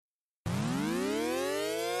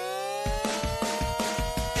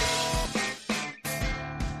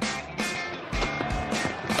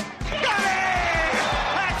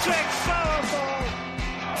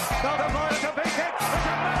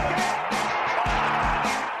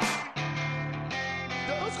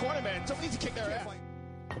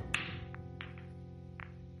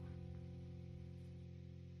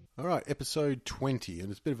All right, episode 20,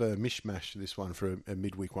 and it's a bit of a mishmash, this one, for a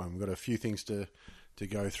midweek one. We've got a few things to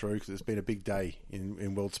go through because it's been a big day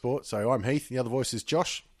in world sport. So I'm Heath, the other voice is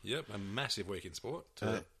Josh. Yep, a massive week in sport,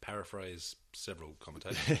 to paraphrase several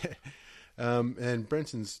commentators. And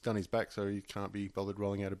Brenson's done his back, so he can't be bothered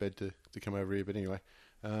rolling out of bed to come over here. But anyway,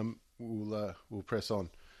 we'll press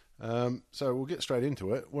on. So we'll get straight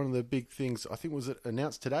into it. One of the big things, I think, was it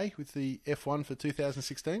announced today with the F1 for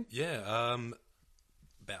 2016? Yeah,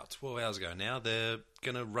 about 12 hours ago now, they're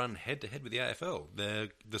going to run head-to-head with the AFL.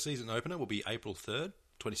 The season opener will be April 3rd,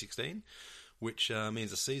 2016, which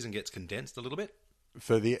means the season gets condensed a little bit.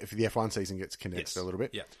 For the F1 season gets condensed a little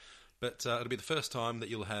bit? Yeah. But it'll be the first time that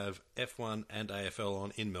you'll have F1 and AFL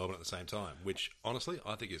on in Melbourne at the same time, which, honestly,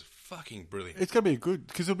 I think is fucking brilliant. It's going to be good,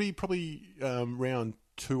 because it'll be probably round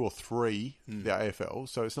 2 or 3, the AFL,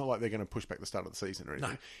 so it's not like they're going to push back the start of the season or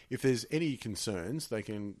anything. No. If there's any concerns, they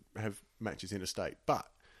can have matches interstate. But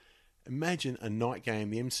imagine a night game,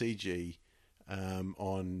 the MCG,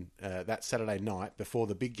 on that Saturday night before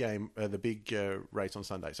the big game, the big race on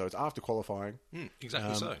Sunday. So it's after qualifying.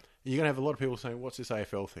 Exactly so. You're going to have a lot of people saying, what's this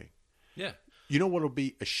AFL thing? Yeah. You know what will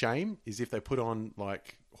be a shame is if they put on,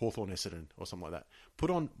 like, Hawthorn Essendon or something like that.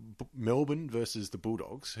 Put on Melbourne versus the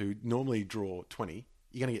Bulldogs, who normally draw 20.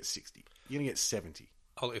 You're going to get 60. You're going to get 70.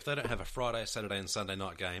 Oh, if they don't have a Friday, Saturday and Sunday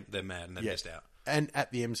night game, they're mad and they've missed out. And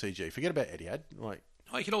at the MCG. Forget about Etihad.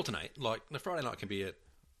 Oh, you can alternate. Like, the Friday night can be at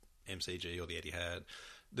MCG or the Etihad.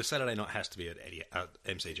 The Saturday night has to be at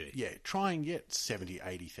MCG. Yeah, try and get 70,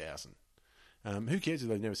 80,000. Who cares if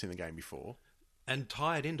they've never seen the game before? And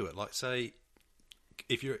tie it into it. Like, say,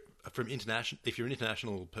 if you're an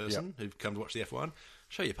international person who've come to watch the F1,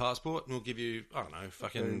 show your passport and we'll give you, I don't know,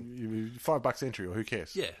 fucking $5 entry, or who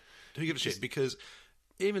cares? Yeah, who gives a shit? Because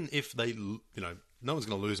even if they, no one's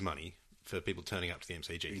going to lose money for people turning up to the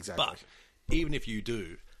MCG. Exactly. But even if you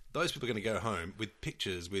do, those people are going to go home with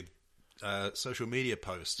pictures, with social media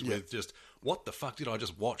posts, with just, what the fuck did I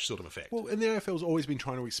just watch sort of effect. Well, and the AFL's always been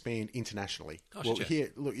trying to expand internationally. Here,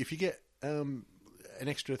 look, if you get an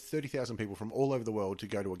extra 30,000 people from all over the world to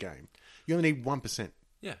go to a game, you only need 1%.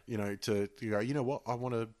 Yeah. To go, you know what, I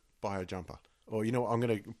want to buy a jumper. Or, you know what, I'm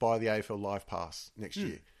going to buy the AFL Live Pass next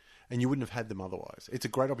year. And you wouldn't have had them otherwise. It's a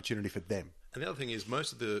great opportunity for them. And the other thing is,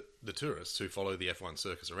 most of the tourists who follow the F1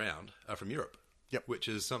 circus around are from Europe. Yep. Which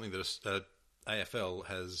is something that AFL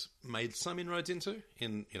has made some inroads into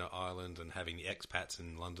in Ireland and having the expats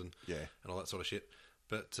in London and all that sort of shit.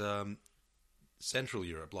 But Central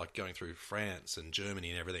Europe, like going through France and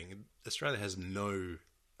Germany and everything, Australia has no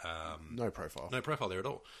profile. No profile there at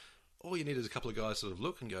all. All you need is a couple of guys sort of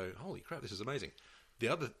look and go, holy crap, this is amazing. The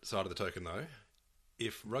other side of the token, though,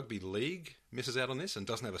 if Rugby League misses out on this and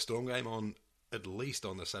doesn't have a Storm game on at least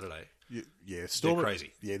on the Saturday, Storm they're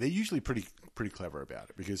crazy. Yeah, they're usually pretty clever about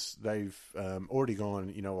it because they've already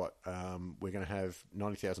gone, you know what, we're going to have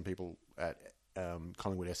 90,000 people at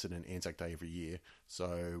Collingwood Essendon Anzac Day every year,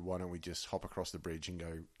 so why don't we just hop across the bridge and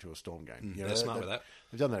go to a Storm game? They're smart with that.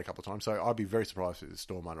 They've done that a couple of times, so I'd be very surprised if the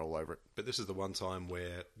Storm aren't all over it. But this is the one time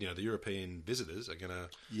where the European visitors are going to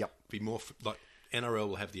Yep. be more like NRL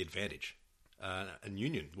will have the advantage, and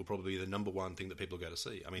Union will probably be the number one thing that people go to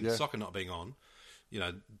see. I mean, soccer not being on,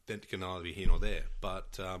 that can either be here nor there.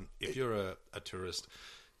 But if you're a tourist,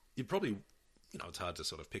 you'd probably, it's hard to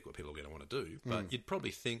sort of pick what people are going to want to do, but you'd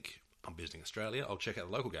probably think, I'm visiting Australia, I'll check out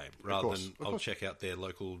the local game, rather than I'll check out their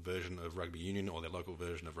local version of rugby union or their local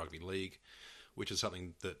version of rugby league, which is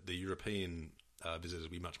something that the European visitors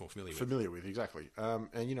will be much more familiar with. Exactly. And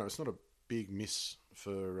it's not a big miss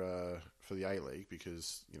for the A-League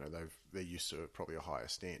because they're used to probably a higher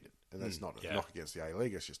standard, and that's not a knock against the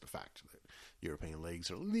A-League. It's just a fact that European leagues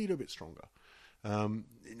are a little bit stronger.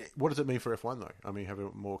 What does it mean for F1 though? I mean, have a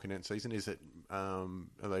more condensed season? Is it are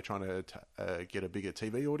they trying to get a bigger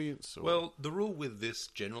TV audience? Or? Well, the rule with this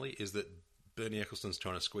generally is that Bernie Ecclestone's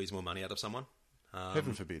trying to squeeze more money out of someone.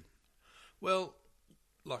 Heaven forbid. Well,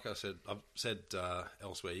 like I've said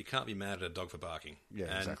elsewhere, you can't be mad at a dog for barking. Yeah,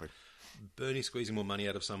 and exactly. Bernie squeezing more money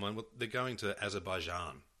out of someone. Well, they're going to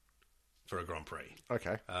Azerbaijan for a Grand Prix.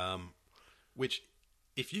 Okay. Which,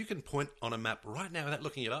 if you can point on a map right now without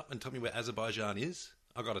looking it up and tell me where Azerbaijan is,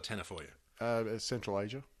 I've got a tenner for you. Central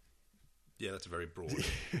Asia. Yeah, that's a very broad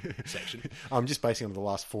section. I'm just basing on the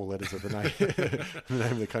last 4 letters of the name, the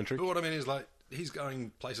name of the country. But what I mean is, like, he's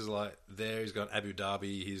going places like there. He's going Abu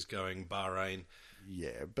Dhabi. He's going Bahrain.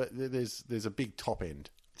 Yeah, but there's a big top end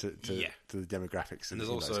to the demographics. And there's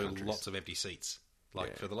also lots of empty seats.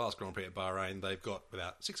 Like for the last Grand Prix at Bahrain, they've got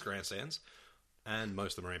about 6 grandstands, and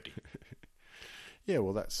most of them are empty. Yeah,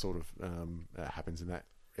 well, that sort of happens in that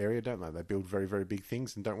area, don't they? They build very, very big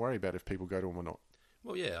things and don't worry about if people go to them or not.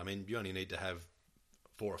 Well, yeah, I mean, you only need to have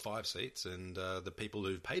 4 or 5 seats, and the people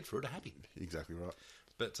who've paid for it are happy. Exactly right.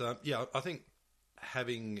 But, yeah, I think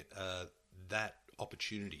having that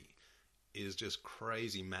opportunity is just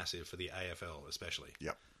crazy massive for the AFL, especially.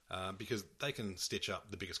 Yep. Because they can stitch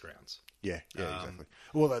up the biggest grounds. Yeah, exactly.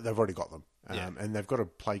 Well, they've already got them. And they've got to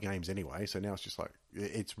play games anyway, so now it's just like,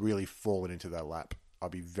 it's really fallen into their lap.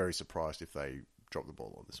 I'd be very surprised if they drop the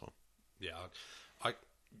ball on this one. Yeah,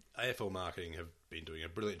 AFL marketing have been doing a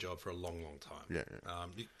brilliant job for a long, long time. Yeah.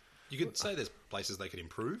 You could say there's places they could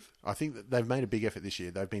improve. I think that they've made a big effort this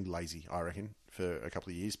year. They've been lazy, I reckon, for a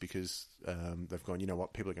couple of years because they've gone, you know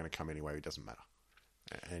what, people are going to come anyway, it doesn't matter.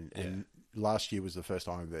 And last year was the first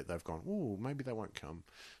time that they've gone, oh, maybe they won't come.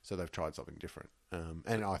 So they've tried something different.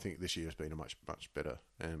 And I think this year has been a much, much better.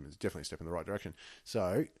 It's definitely a step in the right direction.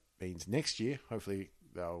 So means next year, hopefully,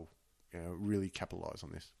 they'll really capitalise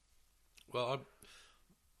on this. Well,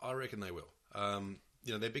 I reckon they will.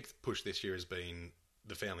 Their big push this year has been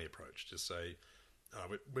the family approach. Just say,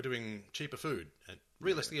 we're doing cheaper food. And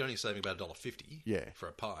realistically, you're only saving about $1.50 for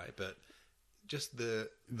a pie, but just the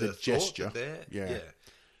gesture there. Yeah.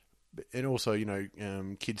 And also,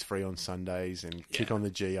 kids free on Sundays and kick on the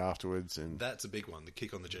G afterwards. And that's a big one, the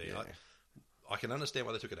kick on the G. Yeah. I can understand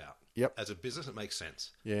why they took it out. Yep. As a business, it makes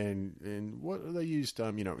sense. Yeah, and what they used,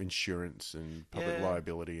 insurance and public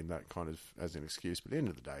liability and that kind of as an excuse. But at the end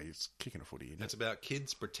of the day, it's kicking a footy. Isn't it? It's about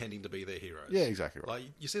kids pretending to be their heroes. Yeah, exactly right. Like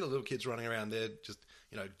you see the little kids running around there, just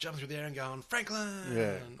jumping through the air and going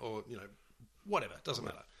Franklin, or whatever. Doesn't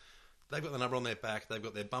matter. They've got the number on their back. They've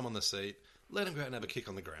got their bum on the seat. Let them go out and have a kick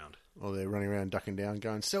on the ground. Or they're running around ducking down,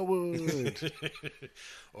 going Selwood.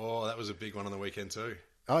 Oh, that was a big one on the weekend too.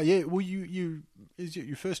 Oh yeah, well is it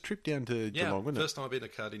your first trip down to Geelong, wasn't it? First time I've been to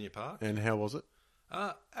Cardinia Park. And how was it?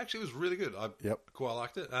 Actually, it was really good. I quite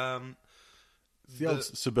liked it. It's the old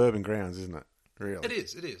suburban grounds, isn't it? Really,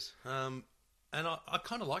 it is. And I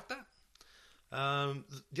kind of like that.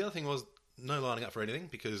 The other thing was no lining up for anything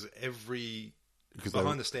because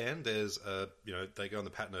behind the stand, there's they go on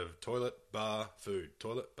the pattern of toilet, bar, food.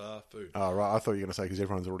 Toilet, bar, food. Oh, right. I thought you were going to say because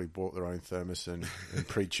everyone's already bought their own thermos and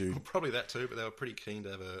pre-chewed. Probably that too, but they were pretty keen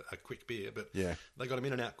to have a quick beer. But they got them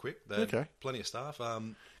in and out quick. They had plenty of staff. I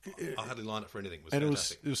hardly lined up for anything. It was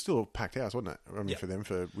fantastic. It was still a packed house, wasn't it? I mean, for them,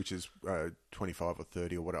 which is 25 or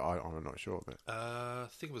 30 or whatever. I'm not sure. But I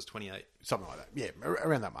think it was 28. Something like that. Yeah,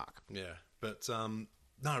 around that mark. Yeah, but no,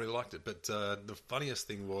 I really liked it. But the funniest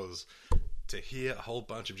thing was to hear a whole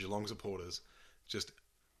bunch of Geelong supporters just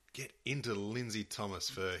get into Lindsay Thomas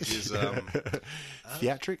for his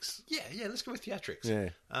theatrics. Yeah, let's go with theatrics. Yeah.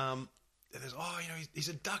 There's he's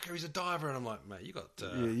a ducker, he's a diver, and I'm like, mate, you got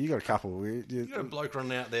you got a couple. You got a bloke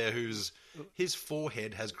running out there whose his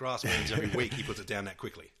forehead has grass wounds every week. He puts it down that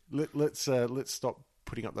quickly. Let's stop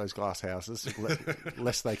putting up those glass houses,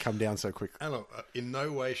 lest they come down so quick. And look, in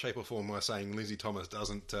no way, shape, or form am I saying Lindsay Thomas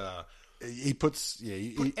doesn't. He puts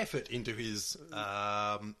put effort into his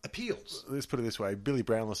appeals. Let's put it this way: Billy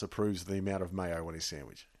Brownless approves the amount of mayo on his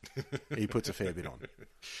sandwich. He puts a fair bit on.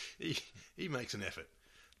 He makes an effort,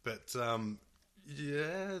 but the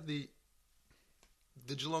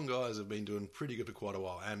Geelong guys have been doing pretty good for quite a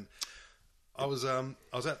while. And I was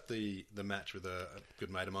at the match with a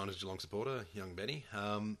good mate of mine, who's a Geelong supporter, young Benny,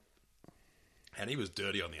 and he was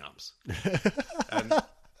dirty on the umps, and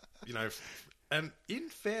And in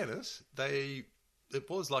fairness, it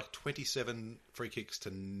was like 27 free kicks to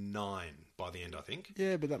 9 by the end, I think.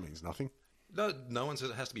 Yeah, but that means nothing. No one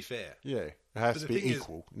says it has to be fair. Yeah, it has to be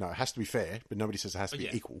equal. No, it has to be fair, but nobody says it has to be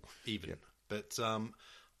equal. Even. Yeah. But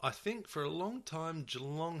I think for a long time,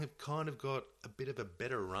 Geelong have kind of got a bit of a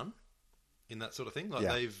better run in that sort of thing. Like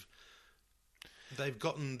they've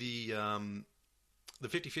gotten the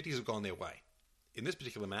 50-50s have gone their way. In this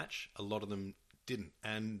particular match, a lot of them didn't.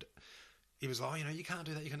 And he was like, you can't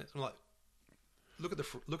do that. You can't. I'm like, look at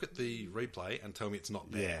the replay and tell me it's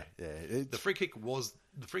not there. Yeah. The free kicks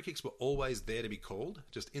were always there to be called.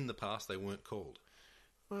 Just in the past, they weren't called.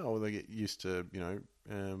 Well, they get used to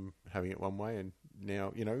having it one way, and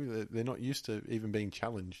now they're not used to even being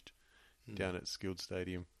challenged down at Skilled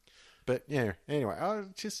Stadium. But yeah, anyway, I was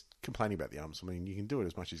just complaining about the umps. I mean, you can do it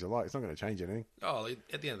as much as you like. It's not going to change anything. Oh,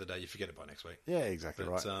 at the end of the day, you forget it by next week. Yeah, exactly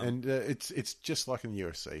right. And it's just like in the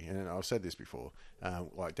UFC. And I've said this before.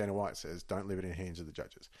 Like Dana White says, don't leave it in the hands of the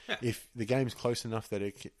judges. Yeah. If the game's close enough that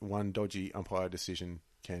one dodgy umpire decision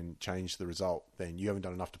can change the result, then you haven't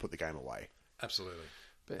done enough to put the game away. Absolutely.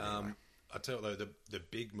 But anyway. I tell you though, the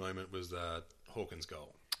big moment was Hawkins'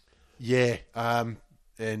 goal. Yeah.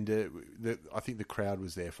 And I think the crowd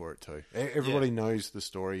was there for it too. Everybody knows the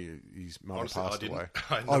story. His mother passed away.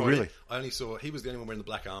 Really? I only saw he was the only one wearing the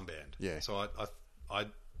black armband. Yeah. So I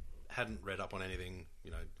hadn't read up on anything.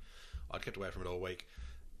 I'd kept away from it all week.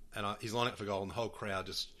 And he's lining up for goal, and the whole crowd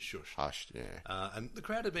just shushed. Hushed, yeah. And the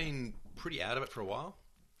crowd had been pretty out of it for a while,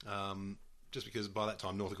 just because by that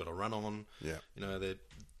time North had got a run on. Yeah.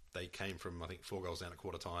 They came from, I think, 4 goals down at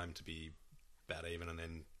quarter time to be about even, and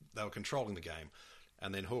then they were controlling the game.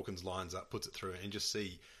 And then Hawkins lines up, puts it through, and just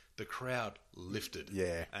see the crowd lifted.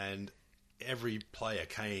 Yeah. And every player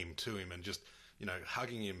came to him and just...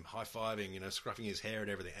 hugging him, high-fiving, scruffing his hair and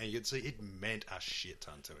everything. And you could see it meant a shit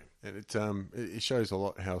ton to him. And it shows a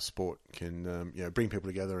lot how sport can, bring people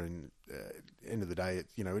together. And end of the day,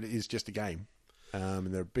 it is just a game. And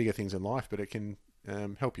there are bigger things in life, but it can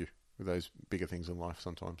help you with those bigger things in life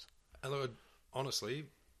sometimes. And look, honestly,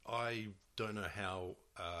 I don't know how...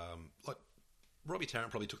 Robbie Tarrant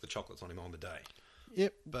probably took the chocolates on him on the day.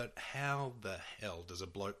 Yep. But how the hell does a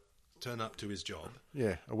bloke turn up to his job?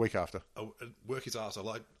 Yeah, a week after. Work his ass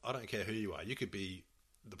off. I don't care who you are. You could be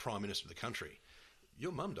the Prime Minister of the country.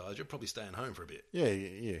 Your mum dies, you're probably staying home for a bit.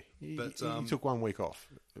 Yeah. But he took 1 week off,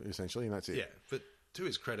 essentially, and that's it. Yeah, but to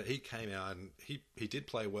his credit, he came out and he did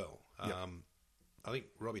play well. Yep. I think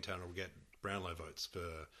Robbie Turner will get Brownlow votes for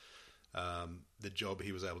the job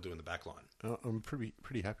he was able to do in the back line. I'm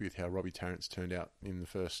pretty happy with how Robbie Tarrant's turned out in the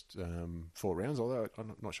first 4 rounds, although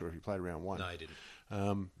I'm not sure if he played round 1. No, he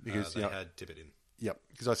didn't. Because they had Tippett in. Yep,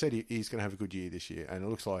 because I said he's going to have a good year this year, and it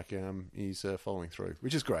looks like he's following through,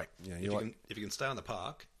 which is great. Yeah, if you can stay on the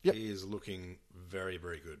park, yep. He is looking very,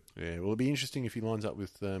 very good. Yeah, well, it'll be interesting if he lines up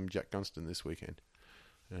with Jack Gunston this weekend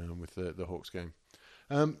with the Hawks game.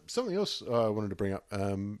 Something else I wanted to bring up,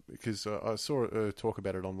 because I saw talk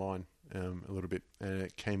about it online a little bit, and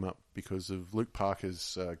it came up because of Luke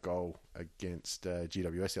Parker's goal against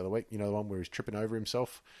GWS the other week. You know, the one where he's tripping over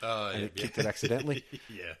himself and he kicked it accidentally.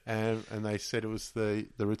 Yeah. And they said it was the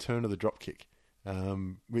return of the drop kick,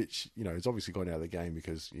 which, it's obviously gone out of the game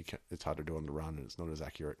because it's hard to do on the run and it's not as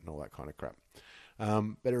accurate and all that kind of crap.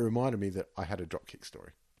 But it reminded me that I had a drop kick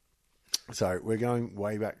story. So we're going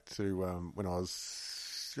way back to when I was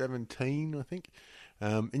 17, I think.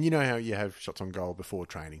 And you know how you have shots on goal before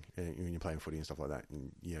training when you're playing footy and stuff like that.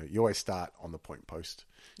 And, you always start on the point post,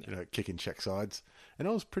 kicking check sides. And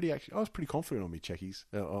I was pretty confident on my checkies,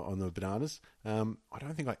 on the bananas. I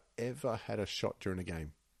don't think I ever had a shot during a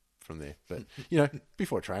game from there. But,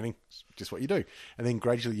 before training, it's just what you do. And then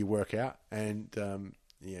gradually you work out and,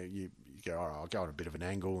 you go, all right, I'll go on a bit of an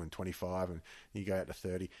angle and 25 and you go out to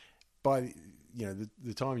 30. By,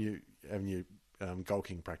 the time you having your goal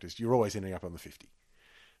kicking practice, you're always ending up on the 50.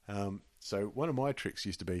 So one of my tricks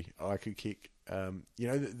used to be I could kick,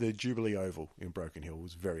 the Jubilee Oval in Broken Hill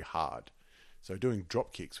was very hard. So doing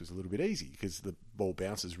drop kicks was a little bit easy because the ball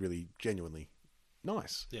bounces really genuinely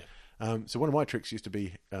nice. Yeah. So one of my tricks used to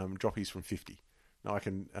be droppies from 50. Now I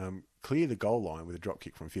can clear the goal line with a drop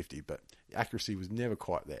kick from 50, but the accuracy was never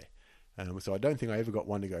quite there. So I don't think I ever got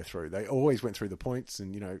one to go through. They always went through the points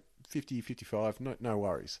and, 50, 55, no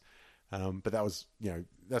worries. But that was,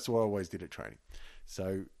 that's what I always did at training.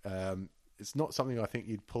 So it's not something I think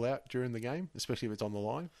you'd pull out during the game, especially if it's on the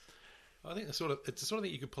line. I think it's the sort of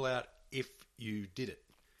thing you could pull out if you did it.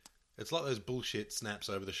 It's like those bullshit snaps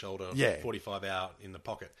over the shoulder, 45 out in the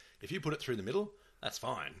pocket. If you put it through the middle, that's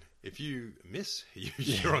fine. If you miss,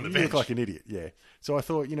 you're on the bench. You look like an idiot, yeah. So I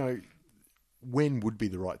thought, when would be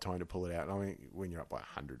the right time to pull it out? I mean, when you're up by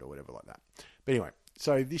 100 or whatever like that. But anyway,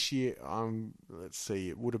 so this year, let's see,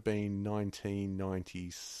 it would have been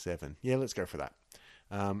 1997. Yeah, let's go for that.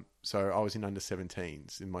 So I was in under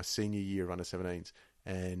 17s, in my senior year of under 17s,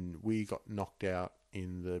 and we got knocked out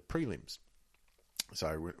in the prelims.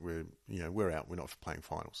 So we're out. We're not playing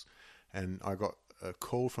finals. And I got a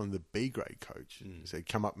call from the B grade coach. Said,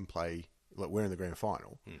 come up and play. Look, we're in the grand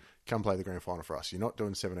final. Come play the grand final for us. You're not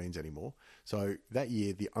doing 17s anymore. So that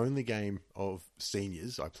year, the only game of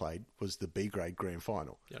seniors I played was the B grade grand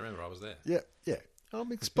final. Yeah, I remember I was there. Yeah.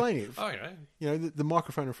 I'm explaining it. Okay. The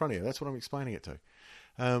microphone in front of you. That's what I'm explaining it to.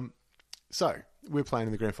 So we're playing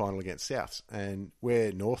in the grand final against Souths, and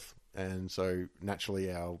we're North. And so naturally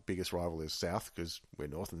our biggest rival is South because we're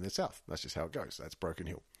North and they're South. That's just how it goes. That's Broken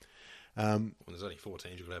Hill. When there's only 4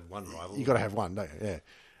 teams, you've got to have one rival. You've got to have one, don't you?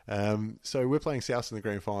 Yeah. So we're playing Souths in the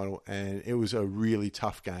grand final, and it was a really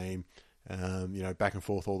tough game, back and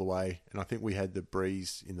forth all the way. And I think we had the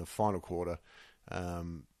breeze in the final quarter.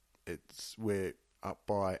 We're up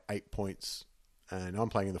by 8 points, and I'm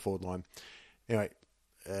playing in the forward line. Anyway,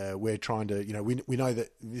 we're trying to, we know that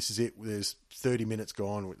this is it. There's 30 minutes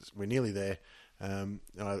gone. We're nearly there.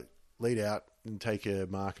 I lead out and take a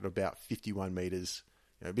mark at about 51 metres.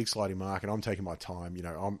 big sliding mark, and I'm taking my time.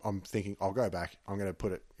 I'm thinking I'll go back. I'm going to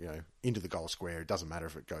put it, into the goal square. It doesn't matter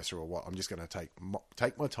if it goes through or what. I'm just going to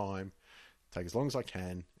take my time, take as long as I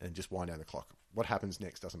can, and just wind down the clock. What happens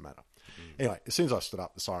next doesn't matter. Anyway, as soon as I stood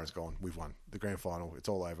up, the siren's gone. We've won the grand final. It's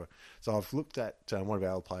all over. So I've looked at one of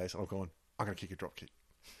our old players, and I've gone, I'm going to kick a drop kick.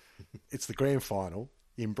 It's the grand final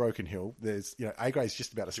in Broken Hill. There's, A-grade's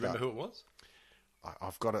just about to start. Do you remember who it was?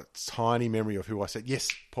 I've got a tiny memory of who I said. Yes,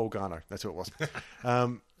 Paul Garno. That's who it was.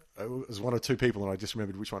 It was one or two people, and I just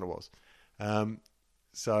remembered which one it was.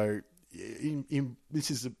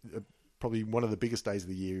 This is probably one of the biggest days of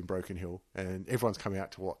the year in Broken Hill, and everyone's coming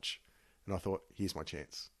out to watch. And I thought, here's my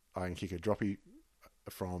chance. I can kick a droppy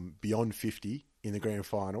from beyond 50 in the grand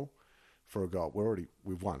final for a goal.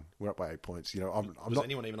 We've won. We're up by 8 points. Was not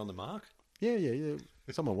anyone even on the mark? Yeah.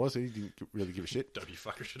 Someone was. He didn't really give a shit. Dopey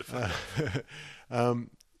fucker should have fucked.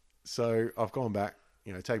 So I've gone back.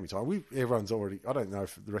 Take me time. Everyone's already. I don't know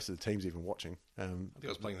if the rest of the team's even watching. I think I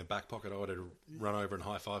was playing in the back pocket. I would have run over and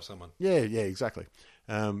high five someone. Yeah, exactly.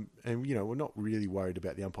 And we're not really worried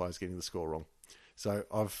about the umpires getting the score wrong. So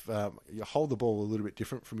you hold the ball a little bit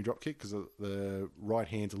different from your drop kick because the right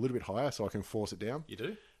hand's a little bit higher, so I can force it down. You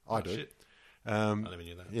do? I do. Shit. I never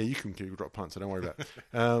knew that. Yeah, you can kick a drop punt, so don't worry about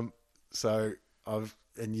it. So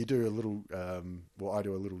you do a little. I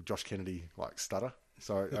do a little Josh Kennedy like stutter.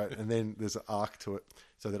 So and then there's an arc to it,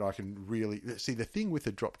 so that I can really see. The thing with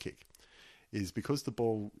a drop kick is because the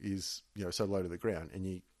ball is so low to the ground, and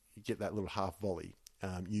you get that little half volley,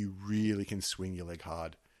 you really can swing your leg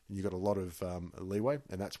hard. You've got a lot of leeway,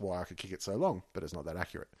 and that's why I could kick it so long, but it's not that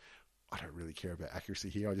accurate. I don't really care about accuracy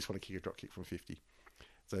here. I just want to kick a drop kick from 50.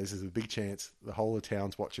 So this is a big chance. The whole of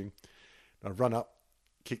town's watching. I've run up,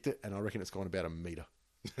 kicked it, and I reckon it's gone about a metre.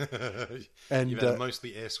 And you've had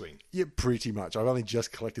mostly air swing. Yeah, pretty much. I've only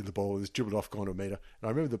just collected the ball. It's dribbled off, gone to a metre. And I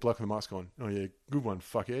remember the bloke on the mic's gone, oh yeah, good one,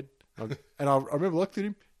 fuckhead. And I remember looked at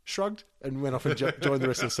him, shrugged, and went off and joined the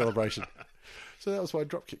rest of the celebration. So that was my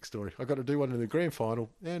drop kick story. I got to do one in the grand final,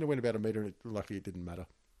 and it went about a metre, and luckily it didn't matter.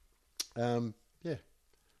 Yeah.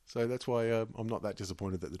 So that's why I'm not that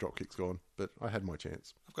disappointed that the drop kick's gone, but I had my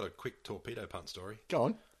chance. I've got a quick torpedo punt story. Go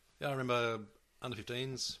on. Yeah, I remember under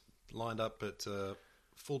 15s lined up at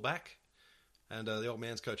full back, and the old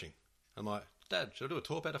man's coaching. I'm like, Dad, should I do a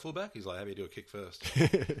torp out of full back? He's like, how about you do a kick first?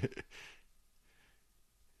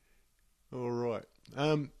 All right.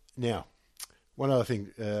 Now, one other thing.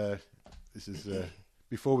 This is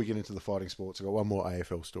before we get into the fighting sports. I've got one more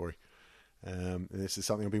AFL story. And this is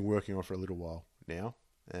something I've been working on for a little while now.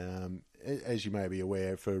 As you may be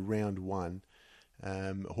aware, for round one,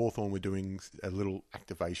 Hawthorn were doing a little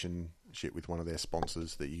activation shit with one of their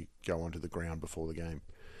sponsors that you go onto the ground before the game.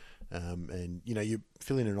 And, you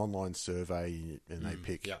fill in an online survey and they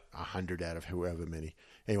pick 100 out of however many.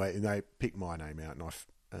 Anyway, and they picked my name out, and I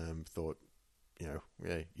thought,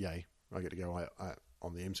 yay, I get to go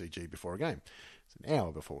on the MCG before a game. It's an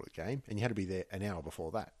hour before the game, and you had to be there an hour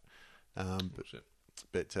before that.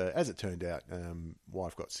 But as it turned out,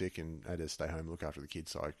 wife got sick and had to stay home and look after the kids,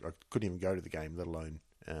 so I couldn't even go to the game, let alone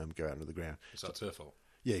go out into the ground. So it's her fault.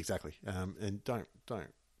 Yeah, exactly. And don't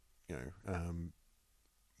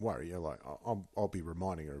worry. I'll be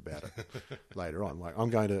reminding her about it later on. Like, I'm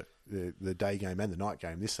going to the day game and the night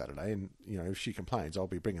game this Saturday, and if she complains, I'll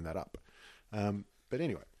be bringing that up. But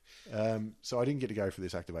anyway. So I didn't get to go for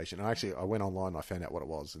this activation. I went online and I found out what it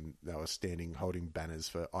was, and they were standing holding banners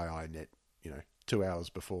for IINet, 2 hours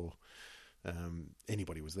before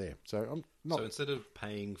anybody was there. So I'm not. So instead of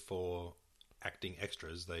paying for acting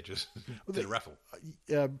extras, they just did a raffle.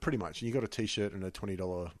 Pretty much. You got a T-shirt and a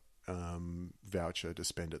 $20 voucher to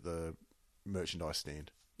spend at the merchandise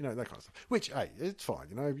stand. That kind of stuff. Which, hey, it's fine.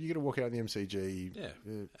 You got to walk out in the MCG.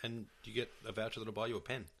 Yeah, and you get a voucher that'll buy you a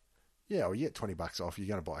pen. Yeah, well, you get $20 off. You're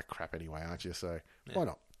going to buy crap anyway, aren't you? So why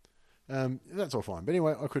not? That's all fine. But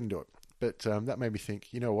anyway, I couldn't do it. But that made me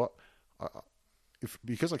think, you know what?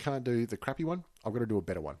 Because I can't do the crappy one, I've got to do a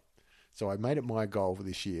better one. So I made it my goal for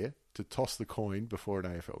this year to toss the coin before an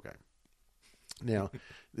AFL game. Now,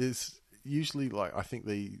 there's usually, I think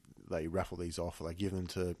they raffle these off, or they give them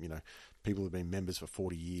to, people who've been members for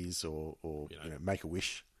 40 years or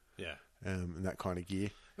Make-A-Wish. Yeah. And that kind of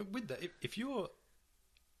gear. With that, if you're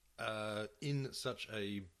in such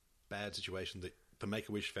a bad situation that the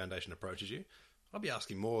Make-A-Wish Foundation approaches you, I'd be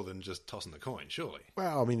asking more than just tossing the coin, surely.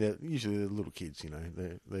 Well, I mean, they're usually little kids,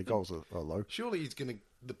 their goals are low. Surely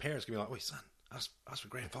the parents can be like, wait, son, ask for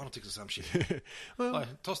grand final tickets or some shit. Well,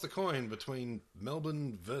 toss the coin between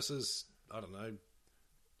Melbourne versus, I don't know,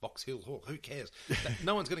 Box Hill Hall. Who cares?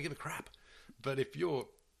 No one's going to give a crap. But if you're...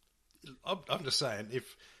 I'm just saying,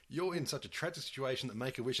 if You're in such a tragic situation that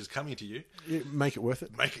Make-A-Wish is coming to you. Make it worth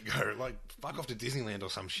it. Make it go. Like, fuck off to Disneyland or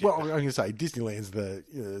some shit. Well, I'm going to say Disneyland's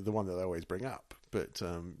the one that they always bring up. But,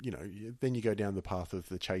 then you go down the path of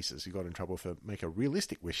the chasers who got in trouble for Make a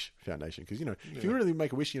Realistic Wish Foundation. Because, if you really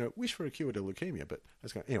make a wish, wish for a cure to leukemia. But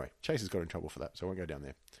anyway, chasers got in trouble for that, so I won't go down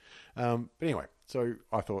there. But anyway, so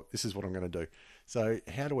I thought, this is what I'm going to do. So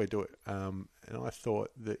how do I do it? And I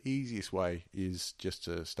thought the easiest way is just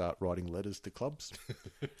to start writing letters to clubs.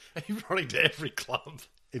 Are you writing to every club?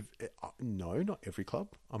 No, not every club.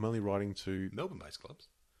 I'm only writing to... Melbourne-based clubs.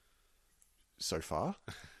 So far.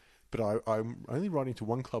 But I'm only writing to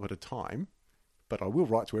one club at a time, but I will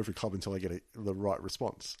write to every club until I get the right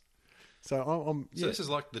response. So I'm... So this is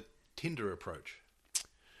like the Tinder approach.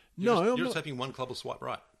 You're just hoping one club will swipe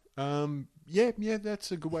right. Yeah,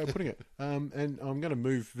 that's a good way of putting it. And I'm going to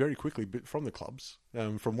move very quickly from the clubs,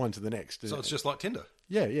 from one to the next. So it's just like Tinder?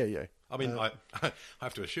 Yeah. I mean, I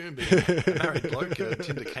have to assume, being a married bloke,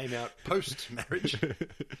 Tinder came out post-marriage.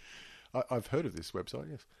 I've heard of this website,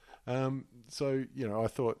 yes. So, I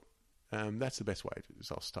thought that's the best way.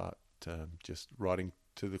 Is I'll start just writing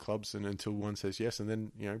to the clubs and until one says yes, and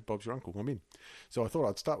then, Bob's your uncle, I'm in. So I thought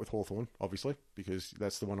I'd start with Hawthorn, obviously, because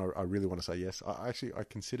that's the one I really want to say yes. I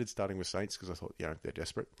considered starting with Saints because I thought, they're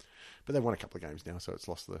desperate. But they've won a couple of games now, so it's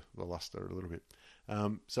lost the luster a little bit.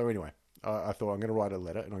 So anyway, I thought I'm going to write a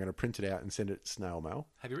letter and I'm going to print it out and send it snail mail.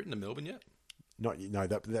 Have you written to Melbourne yet? No,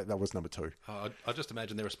 that was number 2. I just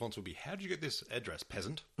imagine their response would be, "How did you get this address,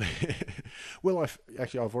 peasant?" Well, I've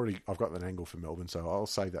got an angle for Melbourne, so I'll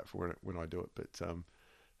save that for when I do it. But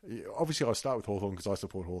obviously, I'll start with Hawthorn because I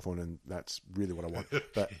support Hawthorn, and that's really what I want.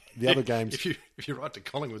 But the other games, if you write to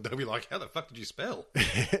Collingwood, they'll be like, "How the fuck did you spell?"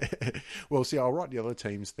 Well, see, I'll write the other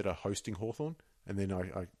teams that are hosting Hawthorn, and then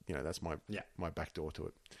I that's my back door to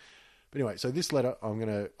it. But anyway, so this letter,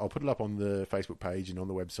 I'll put it up on the Facebook page and on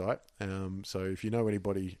the website. So if you know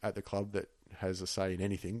anybody at the club that has a say in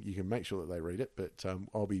anything, you can make sure that they read it. But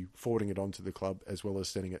I'll be forwarding it on to the club as well as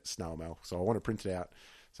sending it snail mail. So I want to print it out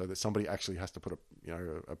so that somebody actually has to put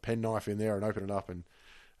a penknife in there and open it up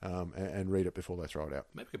and read it before they throw it out.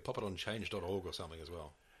 Maybe we could pop it on change.org or something as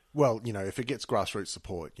well. Well, if it gets grassroots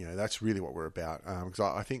support, that's really what we're about. Because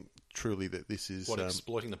I think truly that this is...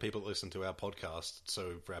 exploiting the people that listen to our podcast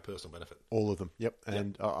so for our personal benefit. All of them, yep.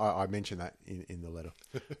 And I mentioned that in the letter.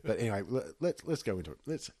 But anyway, let's go into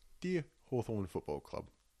it. Dear Hawthorn Football Club.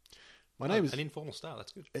 My name is... An informal start,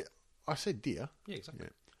 that's good. I said dear. Yeah, exactly.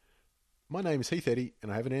 Yeah. My name is Heath Eddy,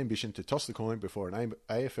 and I have an ambition to toss the coin before an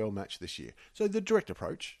AFL match this year. So the direct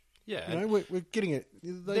approach... Yeah, we're getting it.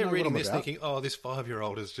 They're reading this thinking, this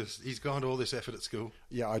 5-year-old he's gone to all this effort at school.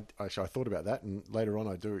 Yeah, I thought about that, and later on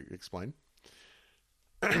I do explain.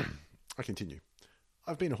 I continue.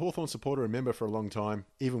 I've been a Hawthorn supporter and member for a long time,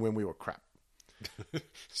 even when we were crap.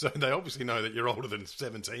 So they obviously know that you're older than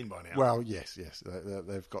 17 by now. Well, yes.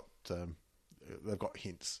 They've got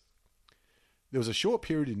hints. There was a short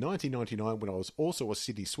period in 1999 when I was also a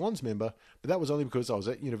Sydney Swans member, but that was only because I was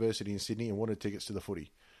at university in Sydney and wanted tickets to the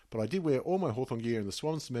footy. But I did wear all my Hawthorn gear in the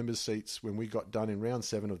Swans members' seats when we got done in round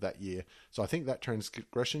 7 of that year, so I think that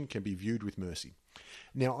transgression can be viewed with mercy.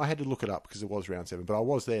 Now, I had to look it up because it was round 7, but I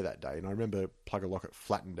was there that day, and I remember Plugger Lockett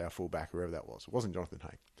flattened our fullback, whoever that was. It wasn't Jonathan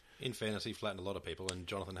Hay. In fairness, he flattened a lot of people, and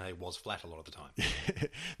Jonathan Hay was flat a lot of the time.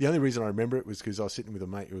 The only reason I remember it was because I was sitting with a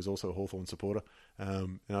mate who was also a Hawthorn supporter,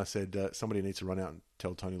 and I said, somebody needs to run out and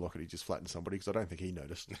tell Tony Lockett he just flattened somebody, because I don't think he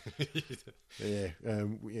noticed.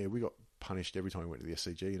 We got punished every time we went to the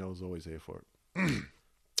SCG, and I was always there for it.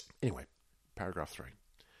 Anyway, paragraph 3.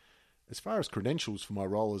 As far as credentials for my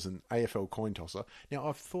role as an AFL coin tosser, now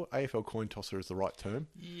I've thought AFL coin tosser is the right term.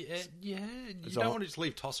 Yeah. You don't want to just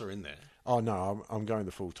leave tosser in there. Oh no, I'm going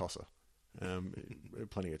the full tosser,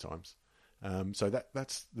 plenty of times. So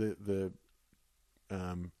that's the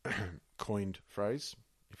coined phrase,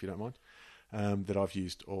 if you don't mind, that I've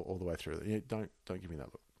used all the way through. Yeah, don't give me that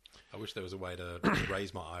look. I wish there was a way to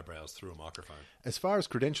raise my eyebrows through a microphone. As far as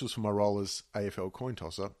credentials for my role as AFL coin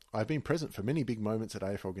tosser, I've been present for many big moments at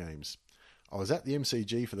AFL games. I was at the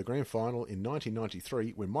MCG for the grand final in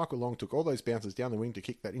 1993 when Michael Long took all those bounces down the wing to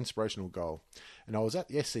kick that inspirational goal. And I was at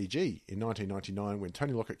the SCG in 1999 when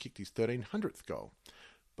Tony Lockett kicked his 1300th goal.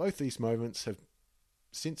 Both these moments have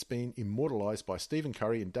since been immortalised by Stephen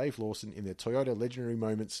Curry and Dave Lawson in their Toyota Legendary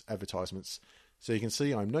Moments advertisements. So you can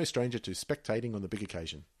see I'm no stranger to spectating on the big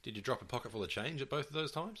occasion. Did you drop a pocket full of change at both of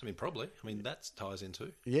those times? I mean, probably. I mean, that ties in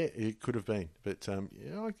too. Yeah, it could have been. But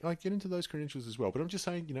I get into those credentials as well. But I'm just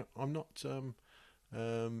saying, I'm not... some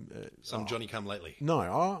Johnny come lately. No,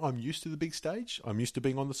 I'm used to the big stage. I'm used to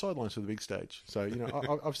being on the sidelines for the big stage. So,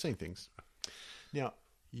 I've seen things. Now,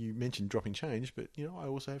 You mentioned dropping change, but I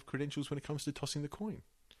also have credentials when it comes to tossing the coin.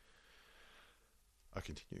 I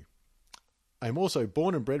continue. I am also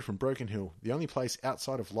born and bred from Broken Hill, the only place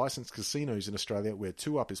outside of licensed casinos in Australia where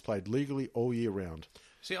 2-up is played legally all year round.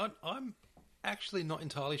 See, I'm actually not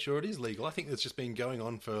entirely sure it is legal. I think it's just been going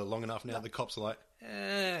on for long enough now. The cops are like,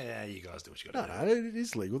 yeah, you guys do what you got to do. No, it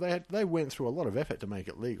is legal. They went through a lot of effort to make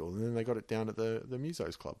it legal, and then they got it down at the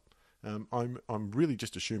Musos Club. I'm really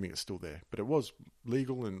just assuming it's still there, but it was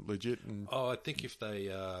legal and legit. And I think if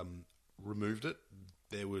they removed it,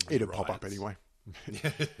 there would be it'd riots. pop up anyway.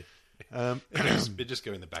 It'd just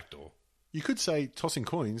go in the back door. You could say tossing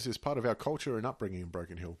coins is part of our culture and upbringing in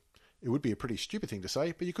Broken Hill. It would be a pretty stupid thing to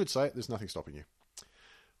say, but you could say it. There's nothing stopping you.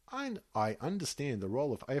 And I understand the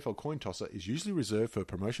role of AFL coin tosser is usually reserved for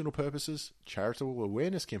promotional purposes, charitable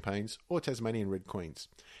awareness campaigns, or Tasmanian Red Queens.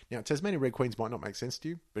 Now, Tasmanian Red Queens might not make sense to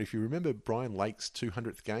you, but if you remember Brian Lake's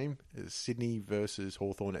 200th game, Sydney versus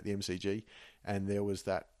Hawthorn at the MCG, and there was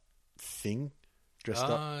that thing dressed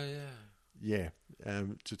up. Oh, yeah. Yeah,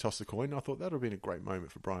 to toss the coin. I thought that would have been a great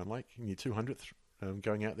moment for Brian Lake in your 200th,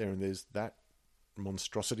 going out there and there's that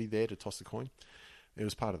monstrosity there to toss the coin. It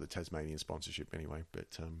was part of the Tasmanian sponsorship anyway,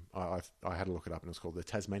 but I had to look it up and it was called the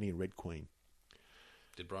Tasmanian Red Queen.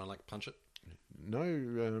 Did Brian Lake punch it? No,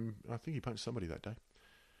 I think he punched somebody that day.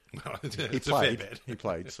 He played. He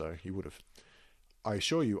played, so he would have. I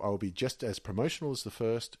assure you, I will be just as promotional as the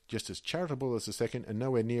first, just as charitable as the second, and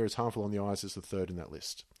nowhere near as harmful on the eyes as the third in that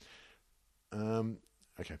list.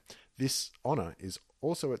 Okay. This honour is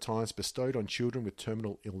also at times bestowed on children with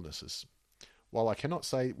terminal illnesses. While I cannot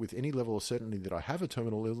say with any level of certainty that I have a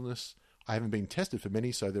terminal illness, I haven't been tested for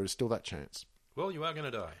many, so there is still that chance. Well, you are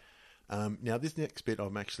going to die. Now, this next bit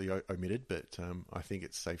I'm actually omitted, but I think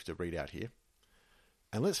it's safe to read out here.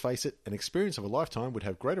 And let's face it, an experience of a lifetime would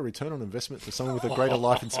have greater return on investment for someone with a greater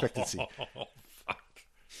life expectancy.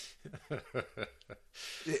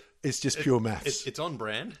 It's just pure maths. It's on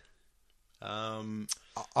brand.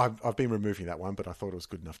 I've been removing that one, but I thought it was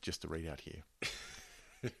good enough just to read out here.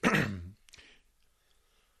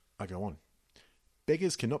 I go on.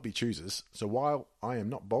 Beggars cannot be choosers, so while I am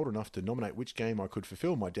not bold enough to nominate which game I could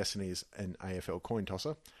fulfill my destiny as an AFL coin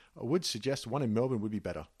tosser, I would suggest one in Melbourne would be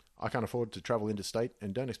better. I can't afford to travel interstate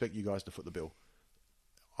and don't expect you guys to foot the bill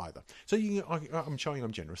either. So I'm showing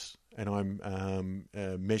I'm generous and I'm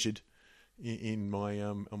measured in my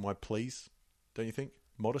on my pleas, don't you think?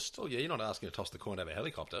 Modest. Oh yeah, you're not asking to toss the coin out of a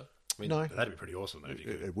helicopter. I mean, no, that'd be pretty awesome. Though,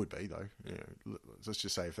 it would be though. Yeah. Let's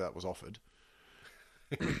just say if that was offered.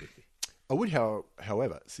 I would,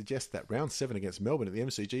 however, suggest that round 7 against Melbourne at the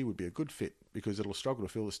MCG would be a good fit because it'll struggle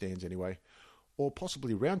to fill the stands anyway. Or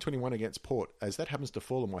possibly round 21 against Port, as that happens to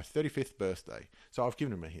fall on my 35th birthday. So I've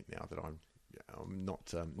given him a hint now that I'm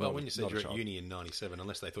not. Well, when you said you're at uni in '97,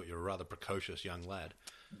 unless they thought you were a rather precocious young lad,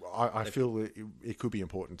 I feel it could be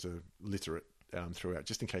important to litter it throughout,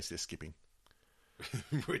 just in case they're skipping.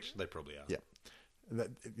 Which they probably are. Yeah,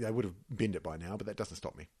 they would have binned it by now, but that doesn't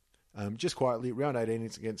stop me. Just quietly, round 18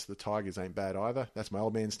 against the Tigers ain't bad either. That's my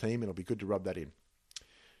old man's team, and it'll be good to rub that in.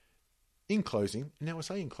 In closing, now I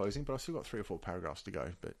say in closing, but I've still got 3 or 4 paragraphs to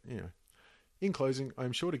go. But, in closing, I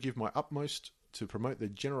am sure to give my utmost to promote the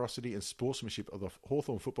generosity and sportsmanship of the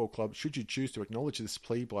Hawthorn Football Club should you choose to acknowledge this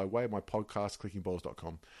plea by way of my podcast,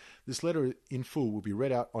 clickingballs.com. This letter in full will be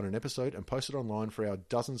read out on an episode and posted online for our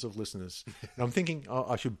dozens of listeners. And I'm thinking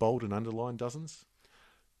I should bold and underline dozens.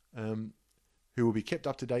 Who will be kept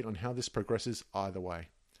up to date on how this progresses either way.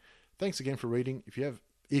 Thanks again for reading, if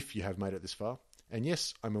you have made it this far. And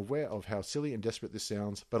yes, I'm aware of how silly and desperate this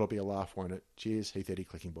sounds, but it'll be a laugh, won't it? Cheers, Heath Eddie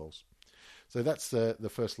Clicking Balls. So that's the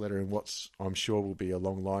first letter in what's, I'm sure, will be a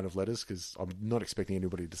long line of letters, because I'm not expecting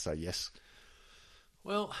anybody to say yes.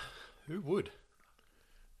 Well, who would?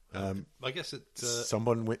 I guess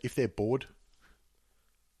someone, if they're bored.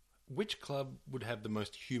 Which club would have the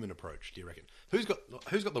most human approach, do you reckon? Who's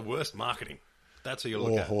got the worst marketing? That's who you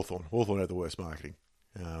look at. Hawthorn. Hawthorn had the worst marketing.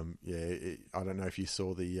 I don't know if you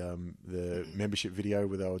saw the membership video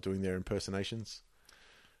where they were doing their impersonations.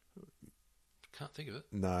 Can't think of it.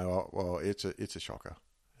 No, well, it's a shocker.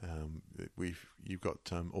 You've got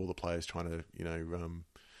all the players trying to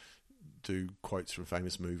do quotes from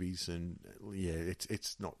famous movies, and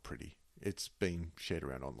it's not pretty. It's been shared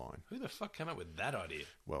around online. Who the fuck came up with that idea?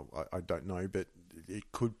 Well, I don't know, but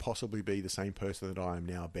it could possibly be the same person that I am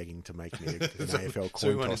now begging to make me an AFL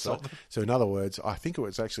coin tosser. So in other words, I think it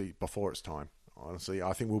was actually before its time. Honestly,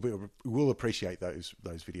 I think we'll appreciate those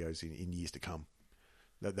videos in years to come.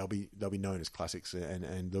 They'll be known as classics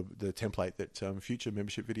and the template that future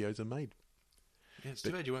membership videos are made. Yeah, it's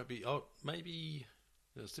too bad you won't be. Oh, maybe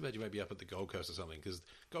It's too bad you won't be up at the Gold Coast or something, because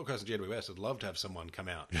Gold Coast and GWS would love to have someone come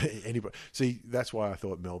out. Anybody. See, that's why I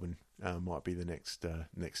thought Melbourne might be the next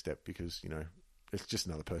step, because, you know, it's just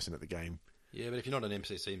another person at the game. Yeah, but if you're not an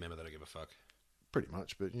MCC member, they don't give a fuck. Pretty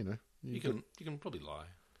much, but, you know. You can probably lie.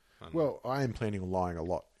 Well, I am planning on lying a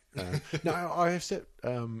lot. No, I have set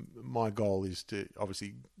my goal is to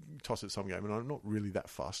obviously toss at some game, and I'm not really that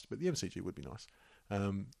fussed, but the MCG would be nice.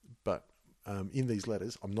 But in these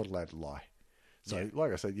letters, I'm not allowed to lie. So,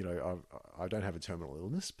 like I said, you know, I don't have a terminal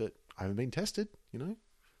illness, but I haven't been tested, you know.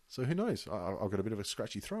 So who knows? I've got a bit of a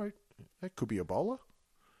scratchy throat. It could be Ebola.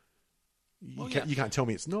 You can't tell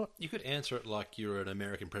me it's not. You could answer it like you're an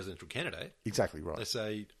American presidential candidate. Exactly right. They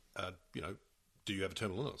say, you know, do you have a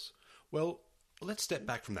terminal illness? Well, let's step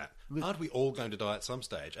back from that. Aren't we all going to die at some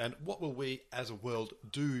stage? And what will we as a world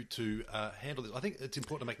do to handle this? I think it's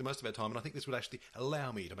important to make the most of our time, and I think this would actually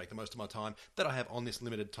allow me to make the most of my time that I have on this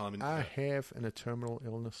limited time. I have a terminal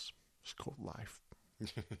illness. It's called life.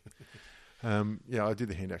 Yeah, I did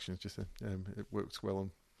the hand actions just then. It works well on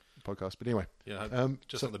podcast. But anyway,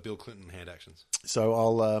 just on the Bill Clinton hand actions. So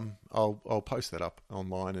I'll post that up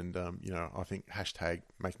online, and you know, I think hashtag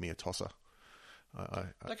make me a tosser.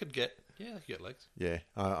 That could get legs. Yeah,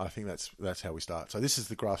 I think that's how we start. So this is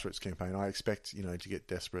the grassroots campaign. I expect, you know, to get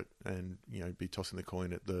desperate and, you know, be tossing the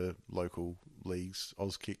coin at the local leagues,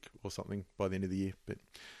 Auskick or something by the end of the year. But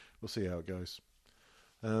we'll see how it goes.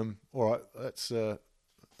 All right,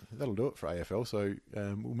 that'll do it for AFL. So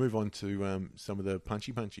we'll move on to some of the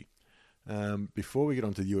punchy. Before we get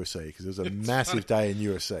on to the UFC, because there's a massive day in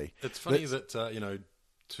UFC. It's funny that you know,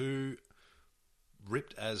 two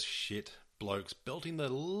ripped as shit blokes belting the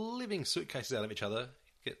living suitcases out of each other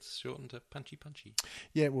gets shortened to punchy.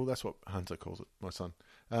 Yeah, well, that's what Hunter calls it, my son.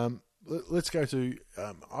 Let's go to,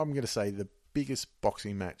 I'm going to say, the biggest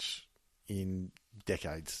boxing match in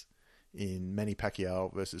decades in Manny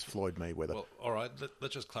Pacquiao versus Floyd Mayweather. Well, all right,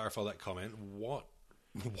 let's just clarify that comment. What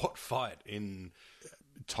fight in...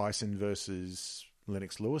 Tyson versus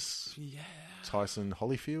Lennox Lewis? Yeah. Tyson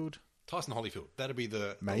Holyfield? That'd be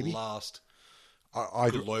the last...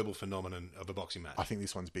 global phenomenon of a boxing match. I think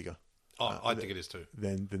this one's bigger. I think it is too.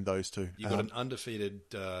 Than those two. You've got an undefeated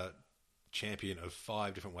champion of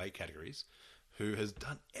 5 different weight categories who has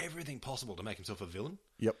done everything possible to make himself a villain.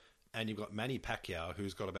 Yep. And you've got Manny Pacquiao,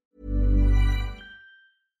 who's got about...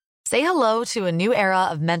 Say hello to a new era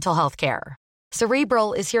of mental health care.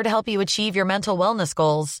 Cerebral is here to help you achieve your mental wellness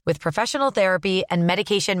goals with professional therapy and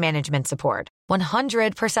medication management support.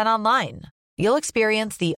 100% online. You'll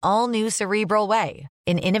experience the all-new Cerebral Way,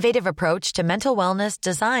 an innovative approach to mental wellness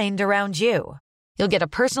designed around you. You'll get a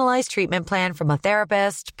personalized treatment plan from a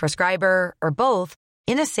therapist, prescriber, or both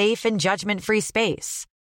in a safe and judgment-free space.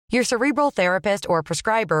 Your Cerebral therapist or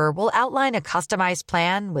prescriber will outline a customized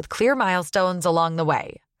plan with clear milestones along the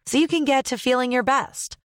way, so you can get to feeling your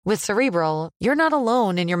best. With Cerebral, you're not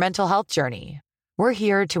alone in your mental health journey. We're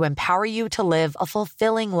here to empower you to live a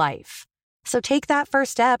fulfilling life. So take that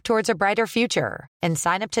first step towards a brighter future and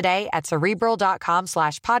sign up today at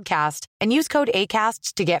Cerebral.com/podcast and use code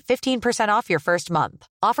ACAST to get 15% off your first month.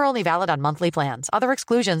 Offer only valid on monthly plans. Other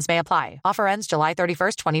exclusions may apply. Offer ends July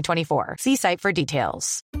 31st, 2024. See site for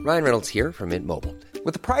details. Ryan Reynolds here from Mint Mobile.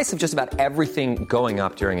 With the price of just about everything going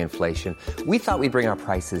up during inflation, we thought we'd bring our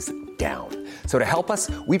prices down. So to help us,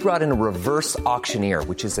 we brought in a reverse auctioneer,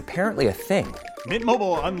 which is apparently a thing. Mint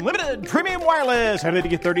Mobile Unlimited Premium Wireless. How to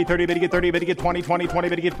get 30, 30, bit to get 30, bit to get 20, 20, 20,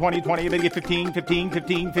 bit to get 20, 20, bit to get 15, 15,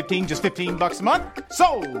 15, 15, just $15 a month?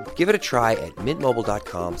 Sold! Give it a try at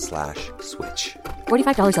mintmobile.com/switch.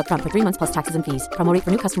 $45 up front for 3 months plus taxes and fees. Promo rate for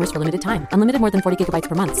new customers for limited time. Unlimited more than 40 gigabytes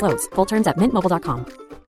per month. Slows full terms at mintmobile.com.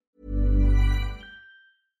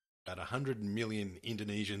 About 100 million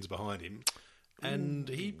Indonesians behind him, and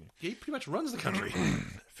he pretty much runs the country.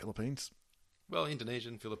 Philippines. Well,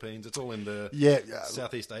 Indonesian, Philippines, it's all in the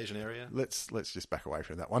Southeast Asian area. Let's just back away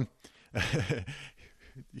from that one.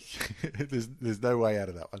 There's no way out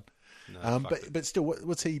of that one. No, but still,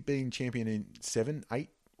 what's he been champion in 7, 8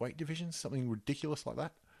 weight divisions? Something ridiculous like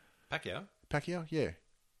that? Pacquiao, yeah.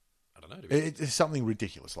 I don't know. It's something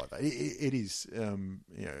ridiculous like that. It is,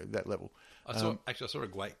 that level. I saw a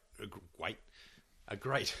great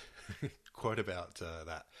quote about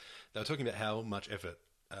that. They were talking about how much effort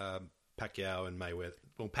Pacquiao and Mayweather.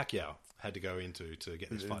 Well, Pacquiao had to go into to get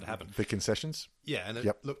this fight to happen. The concessions. Yeah,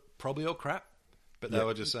 and look, probably all crap. But they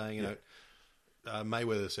were just saying,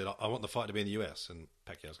 Mayweather said, "I want the fight to be in the US," and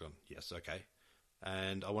Pacquiao's gone, "Yes, okay."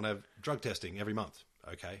 And I want to have drug testing every month,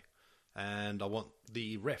 okay. And I want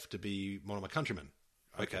the ref to be one of my countrymen,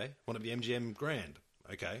 okay. Want it to be MGM Grand,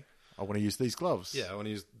 okay. I want to use these gloves. Yeah, I want to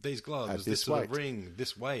use these gloves, At this this sort of weight. ring,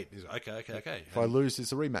 this weight. He's like, okay. If I lose,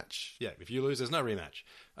 it's a rematch. Yeah, if you lose, there's no rematch.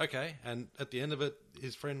 Okay, and at the end of it,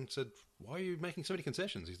 his friend said, why are you making so many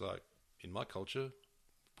concessions? He's like, in my culture,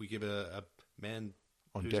 we give a man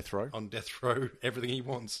On who's death row? on death row everything he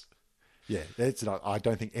wants. Yeah, it's not. I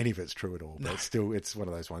don't think any of it's true at all, but it's one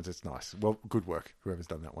of those ones. It's nice. Well, good work, whoever's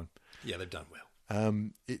done that one. Yeah, they've done well.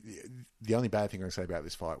 The only bad thing I can say about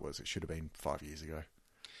this fight was it should have been 5 years ago.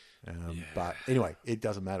 But anyway, it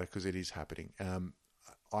doesn't matter because it is happening.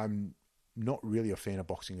 I'm not really a fan of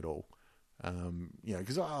boxing at all.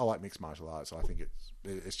 Because I like mixed martial arts. I think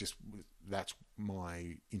it's just that's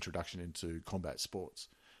my introduction into combat sports.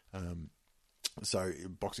 So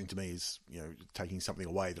boxing to me is taking something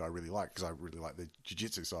away that I really like because I really like the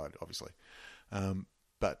jiu-jitsu side, obviously.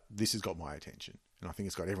 But this has got my attention, and I think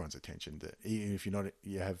it's got everyone's attention. That even if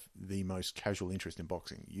you have the most casual interest in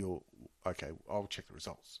boxing, I'll check the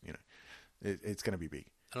results. It's going to be big.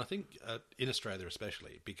 And I think in Australia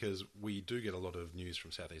especially, because we do get a lot of news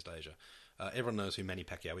from Southeast Asia, everyone knows who Manny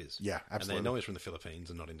Pacquiao is. Yeah, absolutely. And they know he's from the Philippines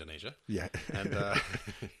and not Indonesia. Yeah.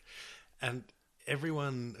 And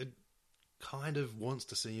everyone kind of wants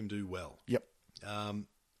to see him do well. Yep.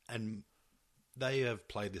 And they have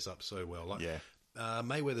played this up so well.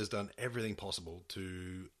 Mayweather's done everything possible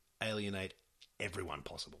to alienate everyone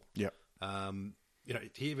possible. Yep.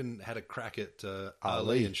 He even had a crack at Ali.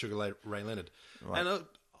 Ali and Sugar Ray Leonard. Right.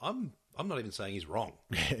 And I'm not even saying he's wrong.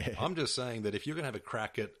 I'm just saying that if you're going to have a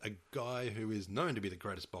crack at a guy who is known to be the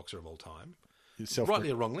greatest boxer of all time, rightly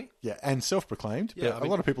or wrongly. Yeah, and self-proclaimed. Yeah, but a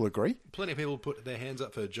lot of people agree. Plenty of people put their hands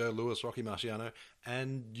up for Joe Louis, Rocky Marciano,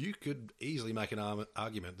 and you could easily make an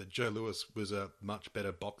argument that Joe Louis was a much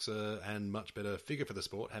better boxer and much better figure for the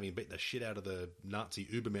sport, having beat the shit out of the Nazi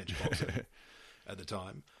Ubermensch boxer at the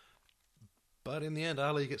time. But in the end,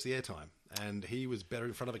 Ali gets the airtime, and he was better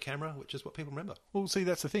in front of a camera, which is what people remember. Well, see,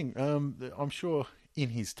 that's the thing. I'm sure in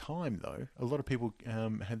his time, though, a lot of people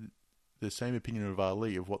had the same opinion of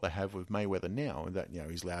Ali of what they have with Mayweather now, that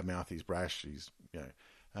he's loudmouth, he's brash, he's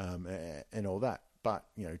and all that. But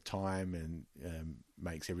time and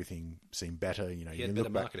makes everything seem better. He had better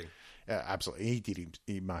marketing. Absolutely,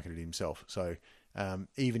 he marketed himself. So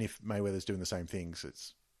even if Mayweather's doing the same things,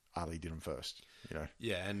 it's Ali did them first.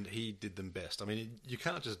 Yeah, and he did them best. I mean, you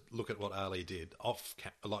can't just look at what Ali did off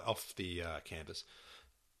the canvas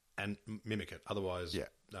and mimic it. Otherwise,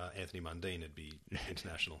 Anthony Mundine would be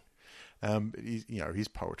international. His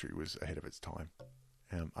poetry was ahead of its time.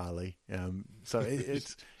 Ali. So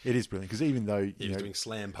it is brilliant because even though he was doing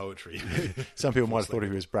slam poetry, some people might have thought he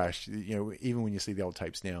was brash. Even when you see the old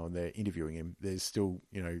tapes now and they're interviewing him, there's still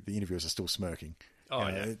the interviewers are still smirking. Oh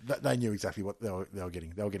yeah, they knew exactly what they were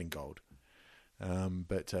getting. They were getting gold.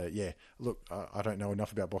 Look, I don't know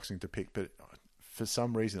enough about boxing to pick, but for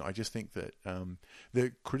some reason, I just think that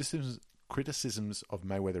the criticisms of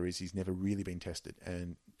Mayweather is he's never really been tested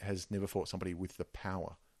and has never fought somebody with the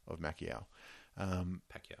power of Pacquiao.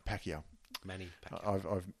 Manny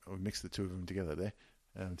Pacquiao. I've mixed the two of them together there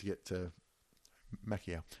to get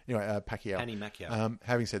Pacquiao. Anyway, Pacquiao. Manny Pacquiao.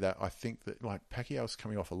 Having said that, I think that Pacquiao's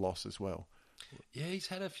coming off a loss as well. Yeah, he's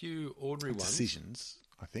had a few ordinary decisions.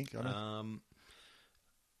 I think.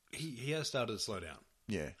 He has started to slow down.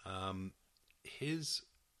 Yeah. His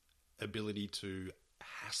ability to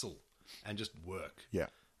hassle and just work. Yeah.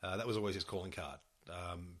 That was always his calling card.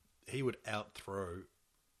 He would outthrow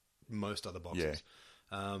most other boxers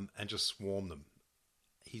and just swarm them.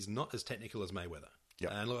 He's not as technical as Mayweather.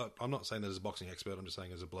 Yep. And look, I'm not saying that as a boxing expert. I'm just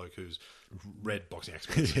saying as a bloke who's read boxing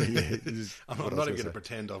experts. I'm not even going to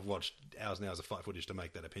pretend I've watched hours and hours of fight footage to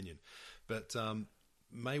make that opinion. But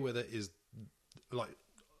Mayweather is like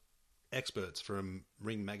experts from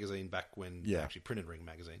Ring Magazine back when they actually printed Ring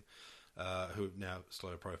Magazine, who now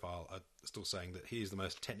slow profile, are still saying that he is the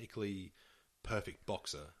most technically perfect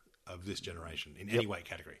boxer of this generation in any weight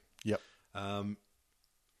category. Yep. And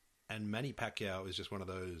Manny Pacquiao is just one of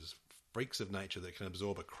those freaks of nature that can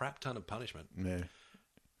absorb a crap ton of punishment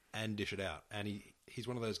and dish it out. And he's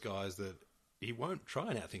one of those guys that he won't try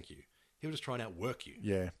and outthink you. He'll just try and outwork you.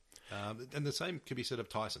 Yeah. And the same could be said of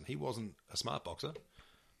Tyson. He wasn't a smart boxer.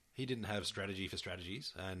 He didn't have strategy for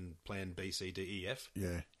strategies and plan B, C, D, E, F.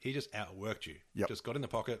 Yeah. He just outworked you. Yep. Just got in the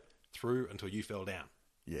pocket, threw until you fell down.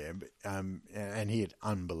 Yeah, but, and he had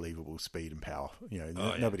unbelievable speed and power.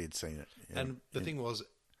 Nobody had seen it. And the thing was,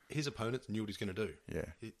 his opponents knew what he's going to do.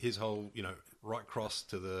 Yeah. His whole, right cross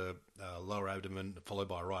to the lower abdomen followed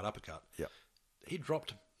by a right uppercut. Yeah. He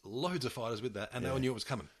dropped loads of fighters with that, and they all knew it was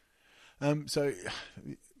coming. So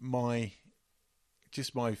my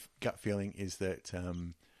gut feeling is that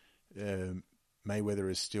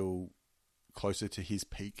Mayweather is still closer to his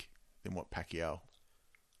peak than what Pacquiao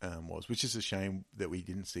was, which is a shame that we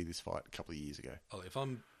didn't see this fight a couple of years ago. Oh, if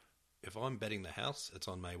I'm betting the house, it's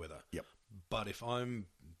on Mayweather. Yep. But if I'm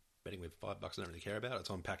betting with $5 I don't really care about, it's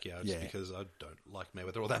on Pacquiao just Yeah. because I don't like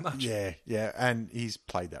Mayweather all that much. Yeah, and he's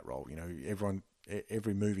played that role. You know,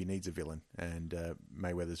 every movie needs a villain, and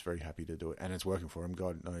Mayweather's very happy to do it, and it's working for him.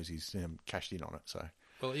 God knows he's cashed in on it. So,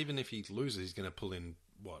 well, even if he loses, he's going to pull in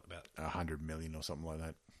what, about $100 million or something like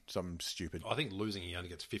that, something stupid. I think losing he only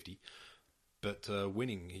gets 50, but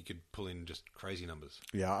winning he could pull in just crazy numbers.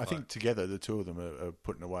 Yeah, I think together the two of them are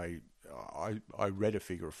putting away. I read a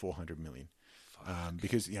figure of $400 million.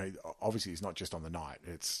 Because, you know, obviously it's not just on the night.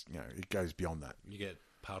 It's, you know, it goes beyond that. You get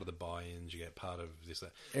part of the buy-ins, you get part of this,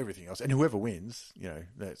 that. Everything else. And whoever wins, you know,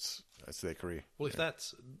 that's their career. Well,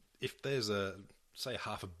 if there's say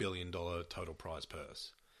 $500 million total prize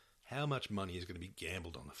purse, how much money is going to be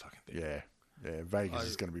gambled on the fucking thing? Yeah. Vegas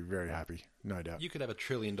is going to be very happy, no doubt. You could have $1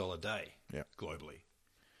 trillion day globally.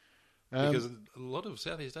 Because a lot of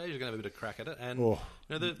Southeast Asia are going to have a bit of crack at it. And, you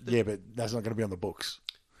know, yeah, but that's not going to be on the books.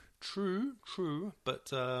 True,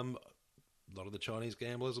 but a lot of the Chinese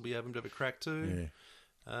gamblers will be having to have a crack too.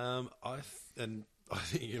 Yeah. I think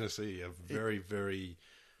you're going to see a very, very,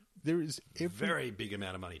 very big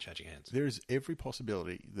amount of money changing hands. There is every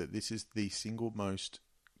possibility that this is the single most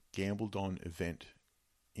gambled on event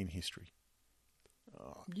in history.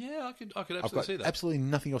 Yeah, I could absolutely see that. Absolutely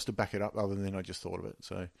nothing else to back it up other than I just thought of it.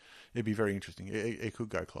 So it'd be very interesting. It could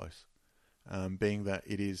go close, being that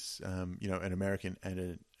it is you know, an American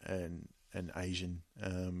and an Asian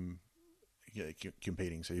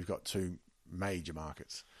competing. So you've got two major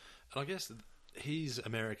markets. And I guess he's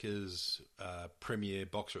America's premier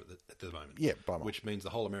boxer at the moment. Yeah, by much. Which means the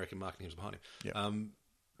whole American marketing is behind him. Yeah.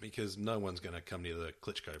 Because no one's going to come near the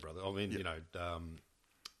Klitschko brother. I mean, you know,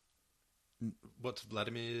 what's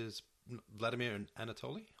Vladimir and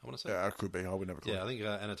Anatoly, I want to say? It could be. I would never call I think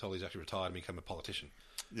Anatoly's actually retired and become a politician.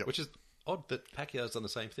 Yep. Which is odd that Pacquiao's done the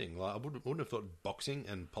same thing. Like, I wouldn't have thought boxing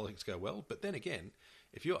and politics go well. But then again,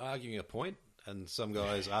 if you're arguing a point and some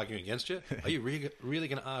guy's arguing against you, are you really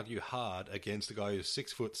going to argue hard against a guy who's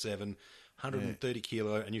 6'7", 130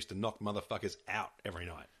 kilo and used to knock motherfuckers out every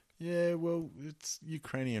night? Yeah, well, it's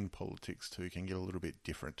Ukrainian politics too can get a little bit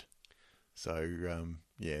different. So,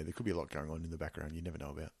 yeah, there could be a lot going on in the background you never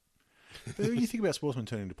know about. But when you think about sportsmen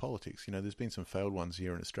turning to politics, you know, there's been some failed ones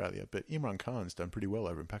here in Australia, but Imran Khan's done pretty well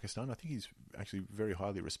over in Pakistan. I think he's actually very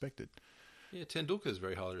highly respected. Yeah, Tendulkar's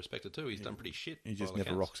very highly respected too. He's done pretty shit. He just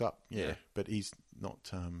never rocks up. Yeah, but he's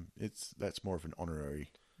not. That's more of an honorary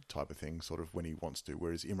type of thing, sort of when he wants to.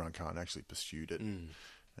 Whereas Imran Khan actually pursued it.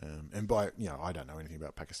 And by, you know, I don't know anything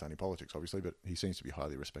about Pakistani politics, obviously, but he seems to be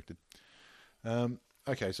highly respected.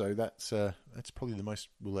 Okay, so that's probably the most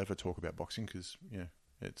we'll ever talk about boxing because, you know,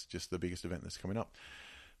 it's just the biggest event that's coming up.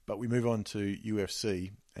 But we move on to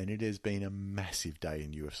UFC, and it has been a massive day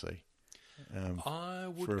in UFC.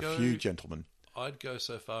 For a few gentlemen. I'd go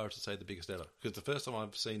so far as to say the biggest ever. Because the first time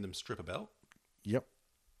I've seen them strip a belt. Yep.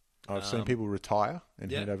 I've seen people retire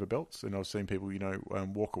and hand over belts, and I've seen people, you know,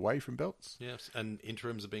 walk away from belts. Yes, and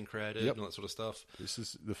interims have been created and all that sort of stuff. This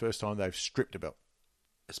is the first time they've stripped a belt.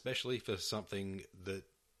 Especially for something that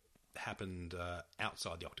happened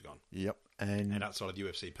outside the octagon. Yep. And outside of the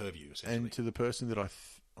UFC purview, essentially. And to the person that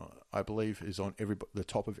I believe is on the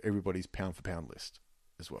top of everybody's pound-for-pound list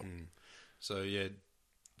as well. So, yeah,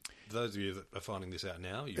 those of you that are finding this out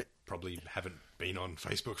now, you probably haven't been on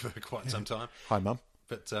Facebook for quite some time. Hi, Mum.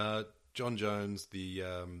 But John Jones, the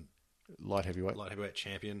light heavyweight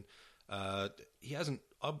champion, he hasn't.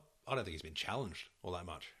 I don't think he's been challenged all that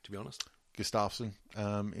much, to be honest. Gustafsson,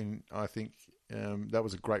 I think that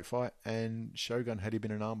was a great fight, and Shogun had he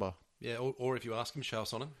been an armbar. Yeah, or if you ask him, Chael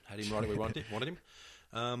Sonnen had him right where we wanted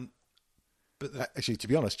him. But actually, to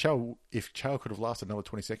be honest, if Chael could have lasted another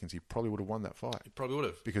 20 seconds, he probably would have won that fight. He probably would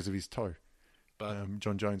have. Because of his toe. But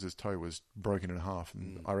John Jones's toe was broken in half,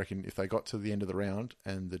 and I reckon if they got to the end of the round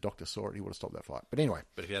and the doctor saw it, he would have stopped that fight. But anyway.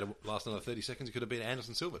 But if he had to last another 30 seconds, he could have beaten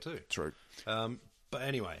Anderson Silva too. True. But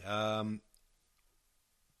anyway,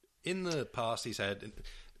 in the past he's had...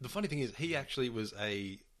 The funny thing is, he actually was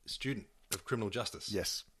a student of criminal justice.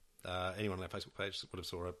 Yes. Anyone on our Facebook page would have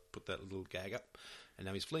saw her put that little gag up, and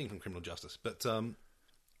now he's fleeing from criminal justice. But the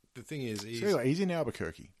thing is... he's in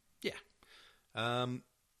Albuquerque. Yeah.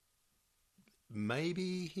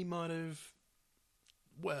 Maybe he might have...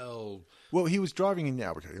 Well, he was driving in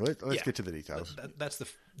Albuquerque. Let's get to the details. That's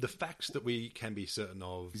the facts that we can be certain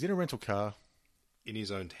of. He's in a rental car. In his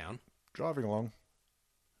own town. Driving along.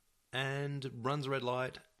 And runs a red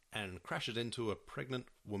light and crashes into a pregnant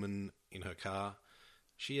woman in her car.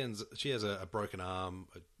 She has a broken arm,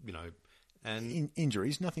 you know, and...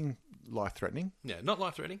 Injuries, nothing life-threatening. Yeah, not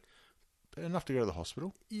life-threatening. But enough to go to the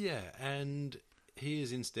hospital. Yeah, and he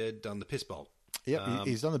has instead done the piss bolt. Yep,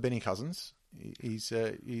 he's done the Benny Cousins. He's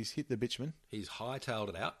hit the bitumen. He's hightailed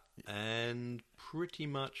it out and pretty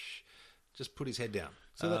much just put his head down.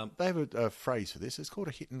 So they have a phrase for this. It's called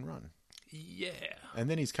a hit and run. Yeah. And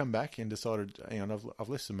then he's come back and decided, hang on, I've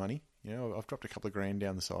left some money. I've dropped a couple of grand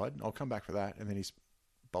down the side. I'll come back for that. And then he's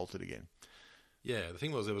bolted again. Yeah, the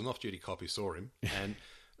thing was there was an off-duty cop who saw him. And,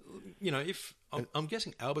 if I'm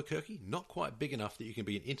guessing Albuquerque, not quite big enough that you can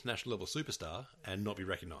be an international level superstar and not be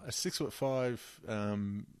recognised. A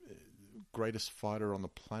 6'5", greatest fighter on the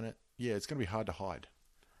planet. Yeah, it's going to be hard to hide.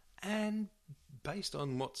 And based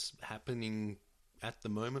on what's happening at the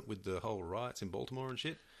moment with the whole riots in Baltimore and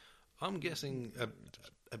shit, I'm guessing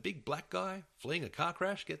a big black guy fleeing a car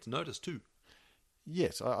crash gets noticed too.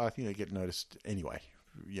 Yes, I think they get noticed anyway,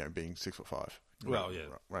 being 6'5". Well, yeah.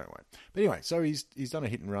 Right away. But anyway, so he's done a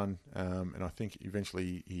hit and run, and I think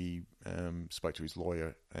eventually he spoke to his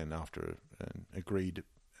lawyer, and after an agreed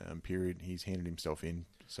period, he's handed himself in.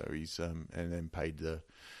 So he's and then paid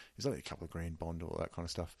there's only a couple of grand bond, all that kind of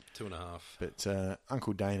stuff. 2.5. But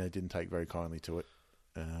Uncle Dana didn't take very kindly to it,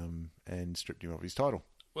 and stripped him of his title.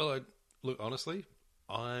 Well, look, honestly,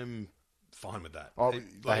 I'm fine with that. Oh,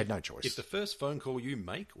 they had no choice. If the first phone call you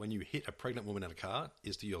make when you hit a pregnant woman in a car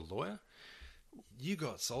is to your lawyer, you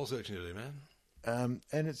got soul searching to do, man.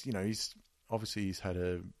 And it's he's had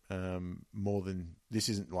a more than this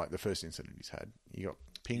isn't like the first incident he's had. He got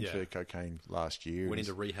pinged for cocaine last year. Went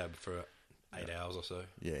into rehab for 8 hours or so.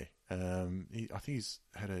 Yeah, I think he's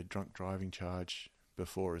had a drunk driving charge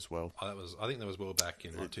before as well. I think that was well back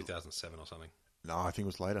in 2007 or something. No, I think it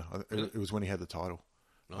was later. Really? It was when he had the title.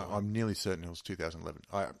 Oh. I'm nearly certain it was 2011.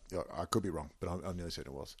 I could be wrong, but I'm nearly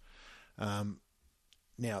certain it was.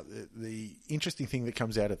 Now, the interesting thing that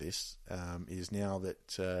comes out of this is now that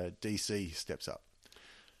DC steps up.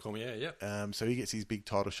 Cormier, yeah. So he gets his big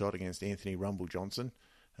title shot against Anthony Rumble Johnson.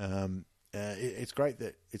 It's great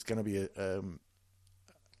that it's going to be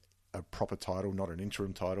a proper title, not an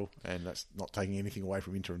interim title, and that's not taking anything away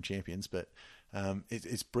from interim champions, but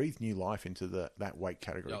it's breathed new life into that weight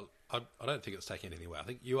category. Yeah, I don't think it's taking anything away. I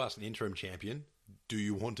think you ask an interim champion, do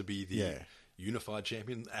you want to be the unified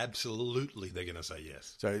champion? Absolutely, they're going to say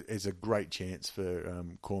yes. So it's a great chance for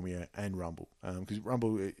Cormier and Rumble, because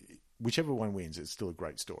Rumble, whichever one wins, it's still a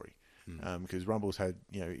great story. Because Rumble's had,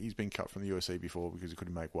 he's been cut from the UFC before because he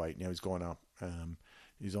couldn't make weight. Now he's gone up.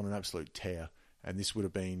 He's on an absolute tear. And this would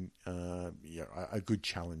have been a good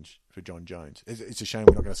challenge for John Jones. It's a shame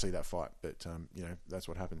we're not going to see that fight, but that's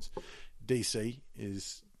what happens. DC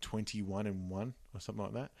is 21-1 or something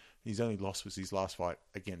like that. His only loss was his last fight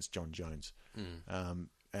against John Jones,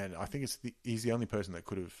 and I think he's the only person that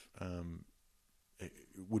could have it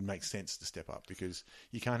would make sense to step up, because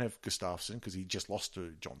you can't have Gustafsson because he just lost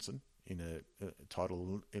to Johnson in a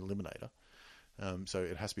title eliminator. So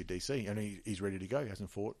it has to be DC, and he's ready to go. He hasn't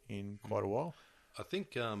fought in quite a while. I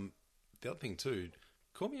think the other thing too,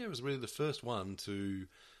 Cormier was really the first one to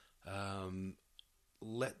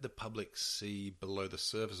let the public see below the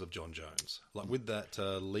surface of John Jones, like with that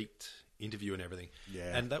leaked interview and everything.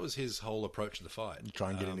 Yeah, and that was his whole approach to the fight.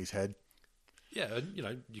 Try and get in his head. Yeah,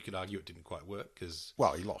 and you could argue it didn't quite work because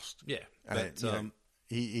he lost. Yeah, but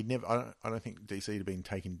he never. I don't think DC had been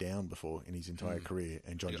taken down before in his entire career,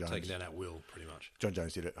 and John Jones taken down at will, pretty much. John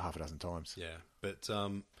Jones did it half a dozen times. Yeah, but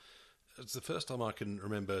it's the first time I can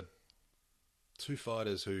remember two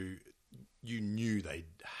fighters who you knew they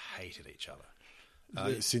hated each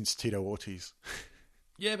other since Tito Ortiz.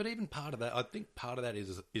 Yeah, but even part of that, I think part of that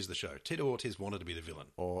is the show. Tito Ortiz wanted to be the villain.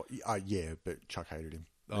 But Chuck hated him.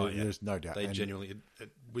 Oh, yeah. There's no doubt. They genuinely,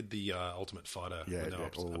 with the Ultimate Fighter, with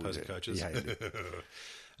the opposing coaches.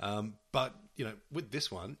 But, with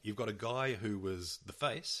this one, you've got a guy who was the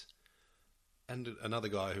face and another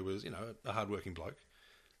guy who was, a hardworking bloke.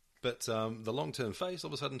 But the long-term face all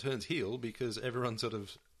of a sudden turns heel because everyone sort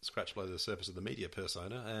of scratched below the surface of the media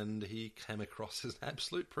persona, and he came across as an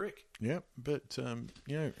absolute prick. Yeah, but, and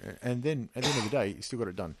then at the end of the day, he still got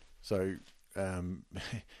it done. So,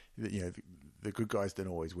 the good guys don't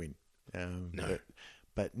always win. No.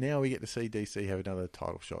 But now we get to see DC have another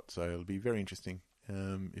title shot, so it'll be very interesting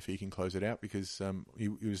if he can close it out, because he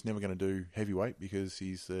was never going to do heavyweight because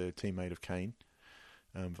he's a teammate of Kane,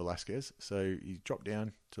 Velasquez. So he dropped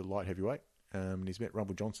down to light heavyweight, and he's met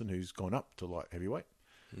Rumble Johnson, who's gone up to light heavyweight.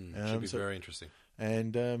 Should be very interesting.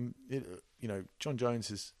 And John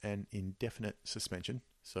Jones is an indefinite suspension,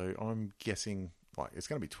 so I'm guessing it's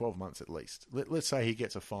going to be 12 months at least. Let's say he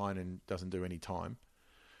gets a fine and doesn't do any time.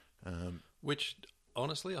 Which,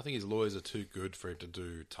 honestly, I think his lawyers are too good for him to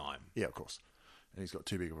do time. Yeah, of course. and he's got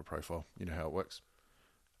too big of a profile. You know how it works.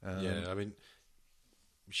 Yeah, I mean,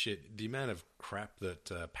 shit, the amount of crap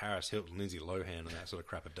that Paris Hilton, Lindsay Lohan, and that sort of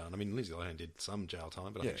crap have done. I mean, Lindsay Lohan did some jail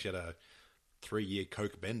time, but I think she had a 3-year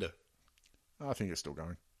coke bender. I think it's still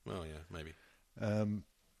going. Well, yeah, maybe.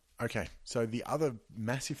 Okay, so the other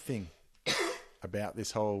massive thing about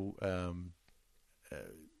this whole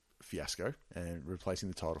fiasco and replacing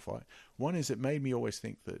the title fight, one is it made me always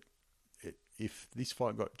think that if this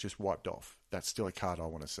fight got just wiped off, that's still a card I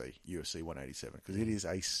want to see, UFC 187, because it is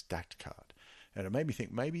a stacked card. And it made me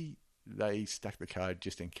think maybe they stacked the card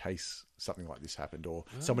just in case something like this happened or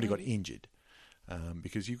somebody got injured.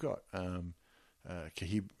 Because you've got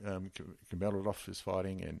Khabib Nurmagomedov is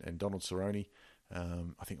fighting and Donald Cerrone.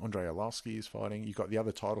 I think Andrei Arlovski is fighting. You've got the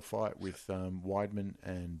other title fight with Weidman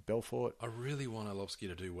and Belfort. I really want Arlovski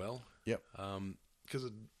to do well. Yep.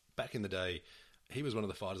 Because back in the day, he was one of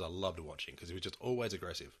the fighters I loved watching because he was just always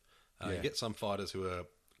aggressive. You get some fighters who are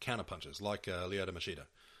counterpunchers, like Lyoto Machida.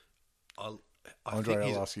 Andrei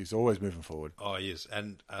Arlovski is always moving forward. Oh, he is.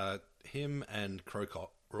 And him and Krokop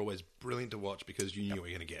were always brilliant to watch because you knew what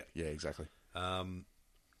you were going to get. Yeah, exactly.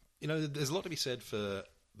 There's a lot to be said for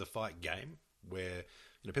the fight game where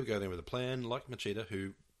people go there with a plan, like Machida,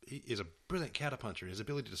 who he is a brilliant counterpuncher. His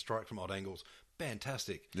ability to strike from odd angles,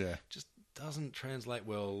 fantastic. Yeah. Just doesn't translate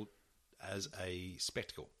well as a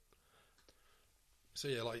spectacle. So,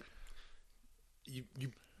 yeah, like,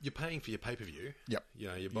 you're paying for your pay-per-view. Yep.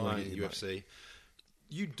 You're buying UFC.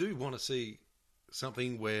 You do want to see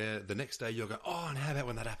something where the next day you'll go, oh, and how about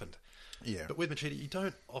when that happened? Yeah. But with Machida, you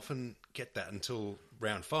don't often get that until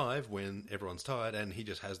round 5 when everyone's tired and he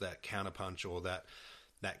just has that counterpunch or that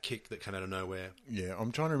kick that came out of nowhere. Yeah,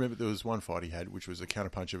 I'm trying to remember there was one fight he had which was a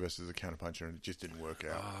counterpuncher versus a counterpuncher and it just didn't work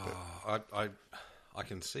out. I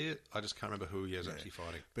can see it. I just can't remember who he is actually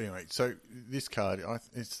fighting. But anyway, so this card,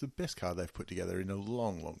 it's the best card they've put together in a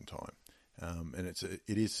long, long time. And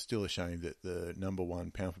it is still a shame that the number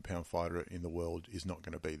one pound-for-pound fighter in the world is not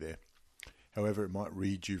going to be there. However, it might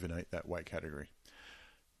rejuvenate that weight category.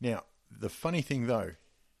 Now, the funny thing, though,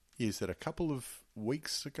 is that a couple of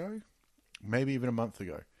weeks ago, maybe even a month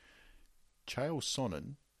ago, Chael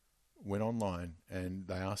Sonnen went online and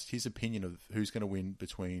they asked his opinion of who's going to win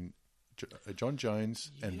between John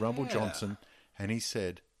Jones and Rumble Johnson, and he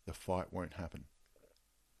said the fight won't happen.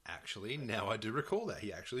 Actually, now I do recall that.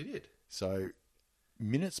 He actually did. So,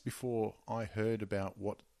 minutes before I heard about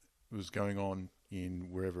what was going on in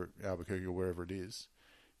wherever, Albuquerque or wherever it is,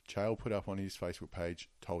 Chael put up on his Facebook page,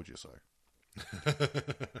 "Told you so."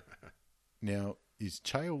 Now, is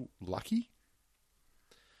Chael lucky?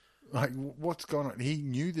 Like, what's going on? He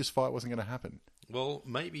knew this fight wasn't going to happen. Well,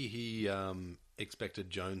 maybe he expected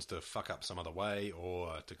Jones to fuck up some other way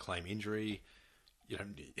or to claim injury.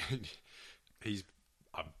 I'm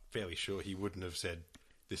fairly sure he wouldn't have said,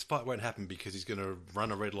 this fight won't happen because he's going to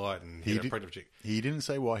run a red light and hit a pregnant chick. He didn't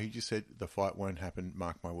say why. He just said, the fight won't happen,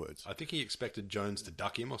 mark my words. I think he expected Jones to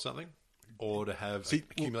duck him or something, or to have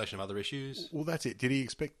accumulation of other issues. Well, that's it. Did he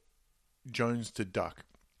expect Jones to duck?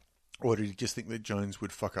 Or did he just think that Jones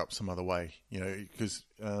would fuck up some other way? Because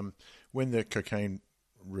when the cocaine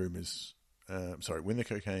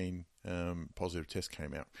positive test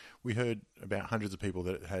came out, we heard about hundreds of people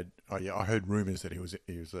that had. Oh yeah, I heard rumours that he was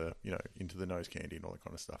into the nose candy and all that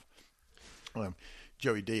kind of stuff.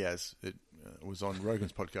 Joey Diaz was on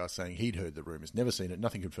Rogan's podcast saying he'd heard the rumours, never seen it,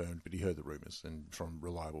 nothing confirmed, but he heard the rumours and from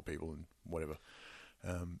reliable people and whatever.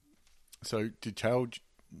 So did Chael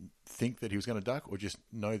think that he was going to duck, or just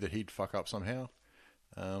know that he'd fuck up somehow?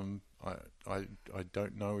 I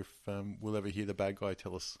don't know if we'll ever hear the bad guy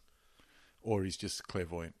tell us, or he's just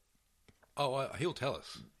clairvoyant. Oh, he'll tell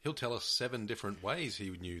us. He'll tell us 7 different ways he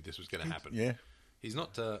knew this was going to happen. Yeah, he's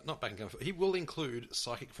not backing down. He will include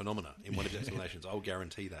psychic phenomena in one of his explanations. I'll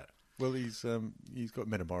guarantee that. Well, he's got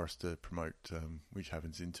Metamoris to promote, which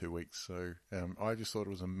happens in 2 weeks. So I just thought it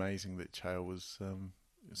was amazing that Chael was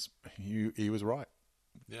he was right.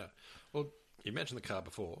 Yeah. Well, you mentioned the card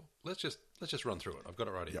before. Let's just run through it. I've got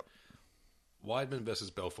it right here. Yep. Weidman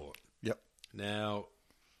versus Belfort. Yep. Now,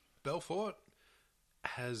 Belfort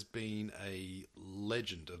has been a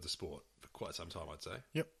legend of the sport for quite some time, I'd say.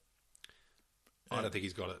 Yep. I don't think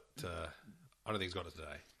he's got it. I don't think he's got it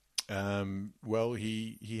today. Well,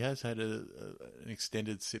 he has had an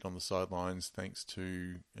extended sit on the sidelines thanks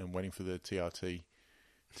to waiting for the TRT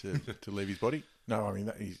to leave his body. No, I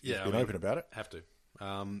mean he's been open about it. Have to.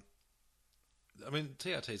 I mean,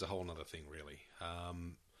 TRT is a whole other thing, really.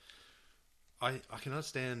 I can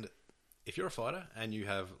understand if you're a fighter and you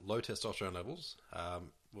have low testosterone levels.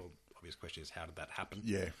 Well, obvious question is, how did that happen?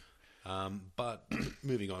 Yeah. But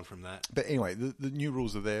moving on from that. But anyway, the new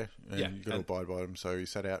rules are there, and you've got to and- abide by them. So he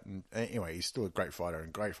sat out, and anyway, he's still a great fighter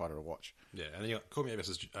to watch. Yeah, and then you got Cormier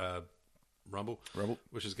versus Rumble,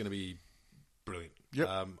 which is going to be brilliant. Yep.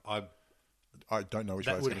 I don't know which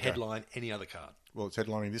way that it's would going to go. headline any other card. Well, it's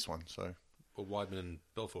headlining this one, so Well, Weidman and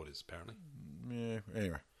Belfort is apparently. yeah.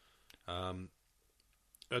 Anyway,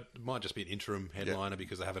 It might just be an interim headliner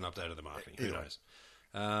because they haven't updated the marketing. Who knows?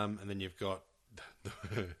 And then you've got.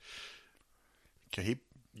 Kahib.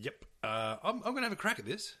 Yep. I'm going to have a crack at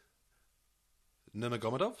this.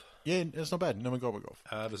 Nurmagomedov Yeah, it's not bad. Nurmagomedov.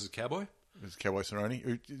 versus Cowboy. It's Cowboy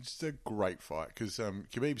Cerrone. It's a great fight because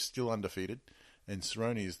Khabib's still undefeated, and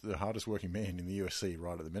Cerrone is the hardest working man in the UFC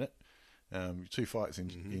right at the minute. 2 fights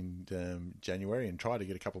in January, and try to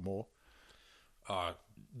get a couple more.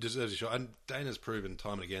 Deserves a shot. And Dana's proven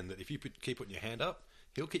time and again that if you keep putting your hand up,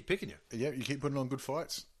 he'll keep picking you. Yeah, you keep putting on good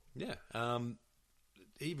fights. Yeah.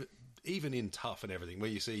 Even in tough and everything, where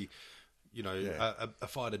you see, a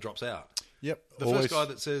fighter drops out. Yep. The always, first guy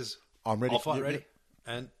that says, "I'm ready, I'll fight yep, ready," yep.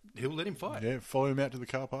 and he'll let him fight. Yeah, follow him out to the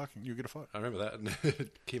car park, and you'll get a fight. I remember that. And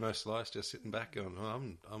Chemo Slice just sitting back, going,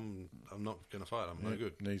 "I'm not going to fight. I'm no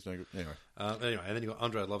good." He's no good. Anyway, and then you got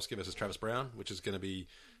Andrei Arlovski versus Travis Brown, which is going to be,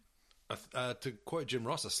 to quote Jim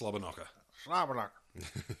Ross, a slobber knocker.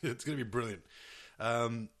 It's going to be brilliant.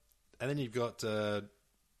 And then you've got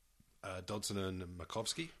Dodson and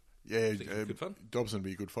Makovsky. yeah, good fun. Dobson would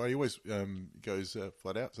be a good fight. He always goes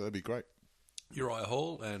flat out, so that'd be great. Uriah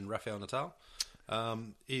Hall and Rafael Natal.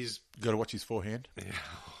 He's Got to watch his forehand.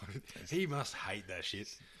 he must hate that shit.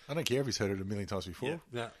 I don't care if he's heard it a million times before.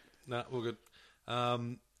 Yeah, no, all good. I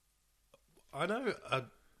know.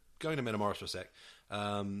 Going to Metamoris for a sec.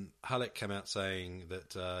 Halek came out saying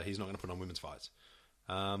that he's not going to put on women's fights.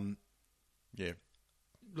 Yeah.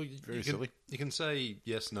 Look, Very silly. You can say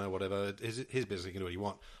yes, no, whatever. His business. He can do what he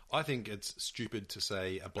wants. I think it's stupid to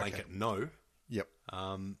say a blanket no. Yep.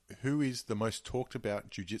 Who is the most talked about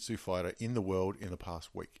jiu-jitsu fighter in the world in the past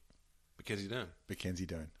week? Mackenzie Dern. Mackenzie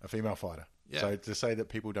Dern, a female fighter. Yeah. So to say that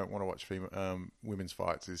people don't want to watch women's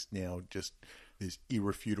fights is now just there's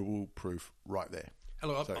irrefutable proof right there.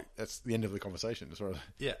 Hello, So that's the end of the conversation. As far as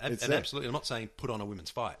yeah, and it's there. absolutely. I'm not saying put on a women's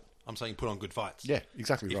fight. I'm saying put on good fights. Yeah,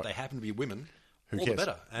 exactly If right. they happen to be women, Who all cares? the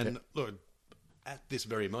better. And Yeah. look, at this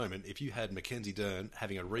very moment, if you had Mackenzie Dern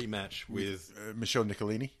having a rematch with, Michelle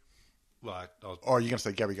Nicolini. like, Or are you going to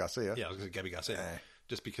say Gabby Garcia? yeah, I was going to say Gabby Garcia, Nah.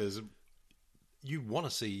 just because you want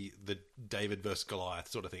to see the David versus Goliath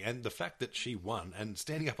sort of thing, and the fact that she won and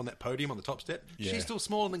standing up on that podium on the top step, Yeah. she's still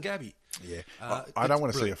smaller than Gabby. Yeah, Uh, I don't it's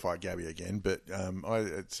want to see her brilliant. fight Gabby again, but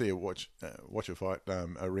I see her watch her fight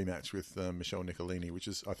a rematch with Michelle Nicolini, which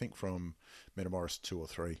is I think from Metamoris 2 or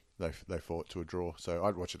 3. They fought to a draw, so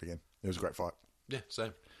I'd watch it again. It was a great fight. Yeah,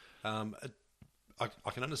 same. I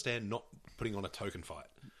can understand not putting on a token fight,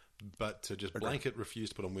 but to just blanket refuse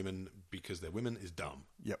to put on women because they're women is dumb.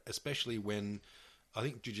 Yep. Especially when I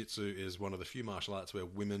think jiu-jitsu is one of the few martial arts where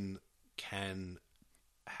women can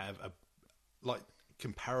have a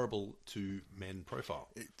comparable to men profile.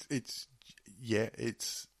 It's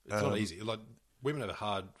It's not easy. Like women have a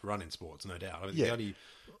hard run in sports, no doubt. I mean, Yeah. the only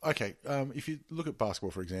Okay, if you look at basketball,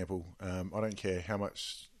 for example, I don't care how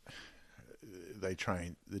much they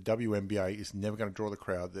train. The WNBA is never going to draw the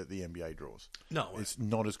crowd that the NBA draws. No. It's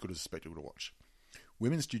not as good as a spectacle to watch.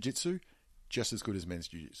 Women's jiu-jitsu, just as good as men's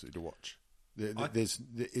jiu-jitsu to watch.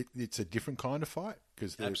 It's a different kind of fight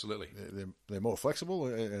because Absolutely. they're more flexible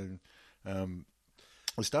and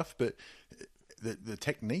stuff, but the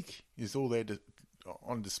technique is all there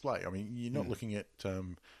on display. I mean, you're not looking at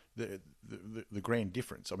the grand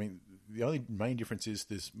difference. I mean, the only main difference is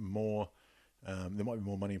there's more. There might be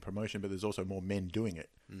more money in promotion, but there's also more men doing it.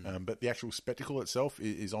 But the actual spectacle itself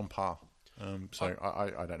is on par. So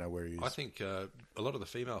I don't know where he is. I think a lot of the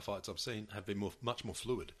female fights I've seen have been much more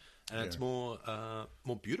fluid, and it's more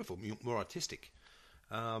beautiful, more artistic.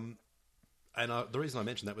 And the reason I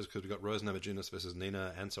mentioned that was because we got Rose Namajunas versus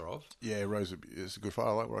Nina Ansarov. Yeah, Rose is a good fight.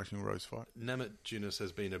 I like watching Rose fight. Namajunas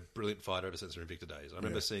has been a brilliant fighter ever since her Invicta days. I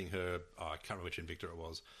remember seeing her. I can't remember which Invicta it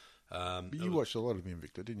was. But you watched a lot of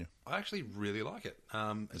Invicta, didn't you? I actually really like it,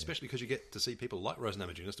 especially because you get to see people like Rose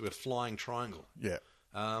Namajunas do a flying triangle. Yeah.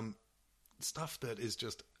 Stuff that is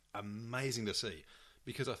just amazing to see,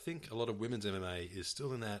 because I think a lot of women's MMA is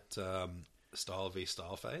still in that style v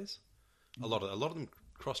style phase. A lot of them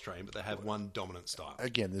cross train, but they have one dominant style.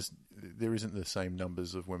 Again, there isn't the same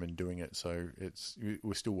numbers of women doing it, so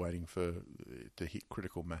we're still waiting for to hit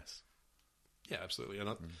critical mass. Yeah, absolutely.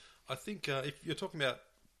 And I think if you're talking about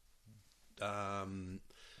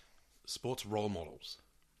sports role models,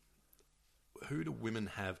 who do women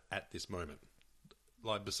have at this moment?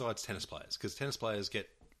 like besides tennis players, because tennis players get,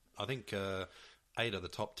 I think, 8 of the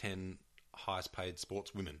top 10 highest paid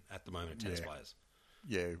sports women at the moment. Tennis players.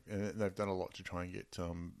 Yeah, and they've done a lot to try and get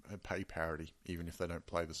pay parity, even if they don't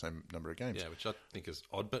play the same number of games. Yeah, which I think is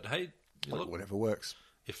odd. But hey, look, whatever works.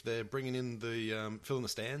 If they're bringing in the filling the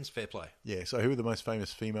stands, fair play. Yeah. So who are the most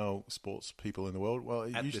famous female sports people in the world? Well,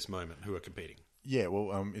 at this moment, who are competing? Yeah.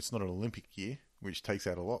 Well, it's not an Olympic year, which takes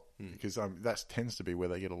out a lot because that tends to be where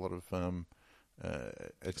they get a lot of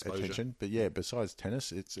attention. But yeah, besides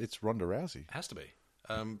tennis, it's Ronda Rousey. It has to be.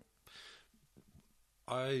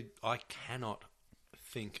 I cannot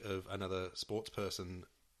think of another sports person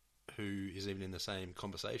who is even in the same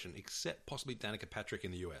conversation, except possibly Danica Patrick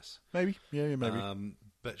in the US. Maybe, yeah, maybe.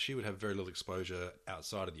 But she would have very little exposure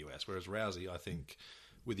outside of the US, whereas Rousey, I think,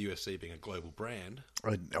 with the UFC being a global brand...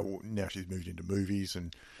 now she's moved into movies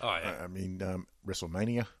and, I mean,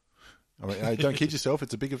 WrestleMania. I mean, don't kid yourself,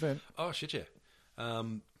 it's a big event. Oh, shit, yeah.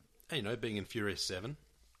 And, you know, being in Furious 7,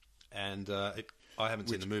 and I haven't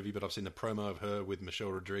seen the movie, but I've seen the promo of her with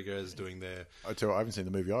Michelle Rodriguez doing their... I tell you, I haven't seen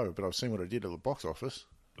the movie either, but I've seen what it did at the box office.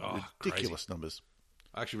 Oh, ridiculous crazy. Numbers.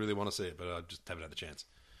 I actually really want to see it, but I just haven't had the chance.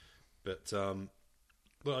 But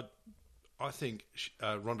I think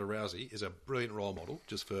Ronda Rousey is a brilliant role model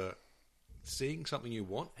just for seeing something you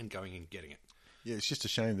want and going and getting it. Yeah, it's just a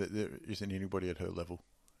shame that there isn't anybody at her level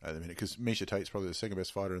at the minute, because Miesha Tate's probably the second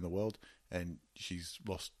best fighter in the world, and she's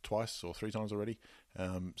lost twice or 3 times already.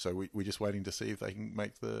 So we're just waiting to see if they can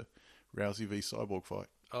make the Rousey v Cyborg fight.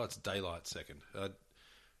 Oh, it's daylight second.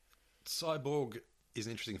 Cyborg is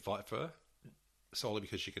an interesting fight for her, solely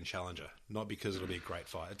because she can challenge her, not because it'll be a great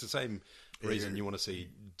fight. It's the same reason you want to see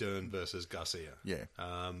Dern versus Garcia. Yeah.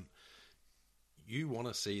 You want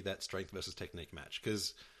to see that strength versus technique match,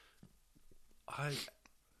 because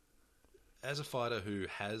as a fighter who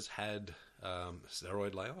has had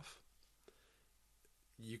steroid layoff,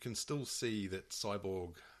 you can still see that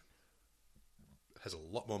Cyborg has a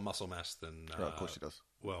lot more muscle mass than... of course she does.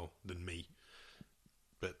 Well, than me.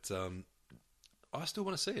 But I still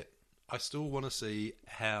want to see it. I still want to see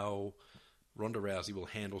how Ronda Rousey will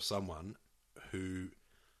handle someone who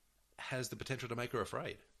has the potential to make her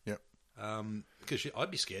afraid. Yep. Because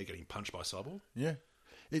I'd be scared getting punched by Cyborg. Yeah.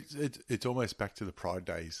 It's almost back to the Pride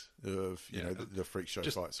days of the freak show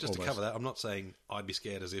fights. Just to cover that, I'm not saying I'd be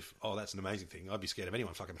scared as if, oh, that's an amazing thing. I'd be scared of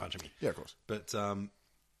anyone fucking punching me. Yeah, of course. But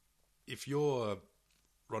if you're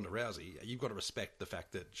Ronda Rousey, you've got to respect the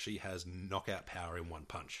fact that she has knockout power in one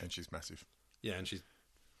punch. And she's massive. Yeah, and she's...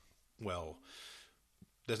 Well,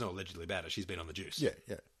 there's no allegedly about it. She's been on the juice.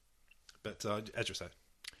 Yeah. But as you say.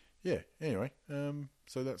 Yeah, anyway,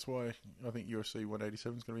 so that's why I think UFC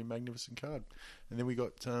 187 is going to be a magnificent card. And then we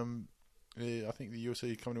got, I think the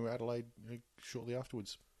UFC coming to Adelaide shortly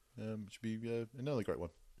afterwards, which would be another great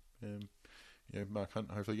one. Mark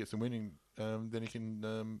Hunt hopefully gets the win, and then he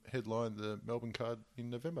can headline the Melbourne card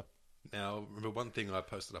in November. Now, remember one thing I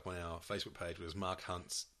posted up on our Facebook page was Mark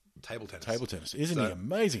Hunt's table tennis. Table tennis. Isn't he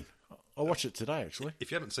amazing? I watched it today, actually.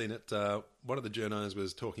 If you haven't seen it, one of the journos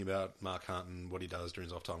was talking about Mark Hunt and what he does during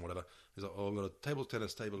his off time, whatever. He's like, I've got a table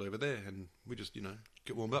tennis table over there, and we just,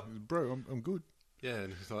 get warmed up. Bro, I'm good. Yeah,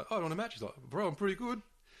 and he's like, I want a match. He's like, bro, I'm pretty good.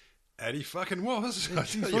 And he fucking was. I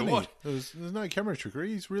tell you what. There's no camera trickery.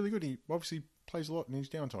 He's really good. He obviously plays a lot in his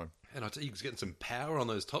downtime. And I tell you, he was getting some power on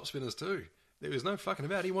those top spinners too. There was no fucking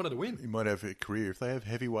about. He wanted to win. He might have a career. If they have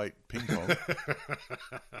heavyweight ping pong,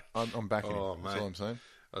 I'm backing him. That's all I'm saying.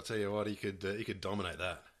 I'll tell you what, he could dominate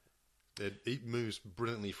that. He moves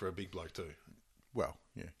brilliantly for a big bloke too. Well,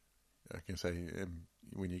 yeah, I can say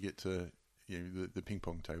when you get to the ping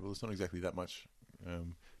pong table, it's not exactly that much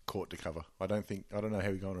court to cover. I don't know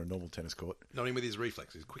how he go on a normal tennis court. Not even with his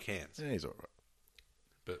reflexes, quick hands. Yeah, he's all right.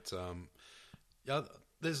 But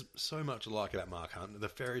there's so much to like about Mark Hunt. The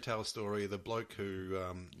fairy tale story, the bloke who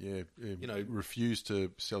refused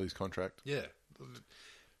to sell his contract. Yeah.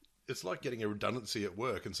 It's like getting a redundancy at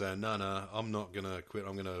work and saying, no, I'm not going to quit.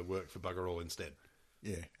 I'm going to work for bugger all instead.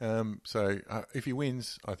 Yeah. So if he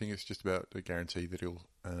wins, I think it's just about a guarantee that he'll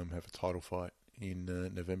have a title fight in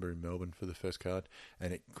November in Melbourne for the first card,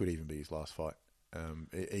 and it could even be his last fight.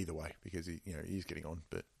 Either way, because he's getting on,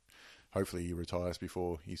 but hopefully he retires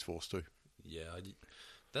before he's forced to. Yeah,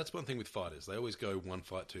 that's one thing with fighters. They always go one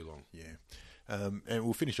fight too long. Yeah. And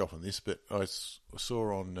we'll finish off on this, but I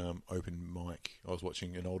saw on Open Mic, I was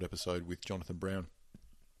watching an old episode with Jonathan Brown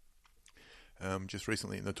just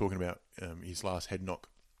recently, and they're talking about his last head knock,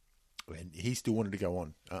 and he still wanted to go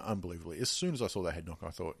on, unbelievably. As soon as I saw that head knock, I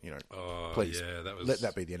thought, please, let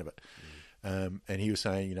that be the end of it. And he was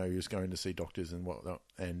saying, he was going to see doctors and whatnot,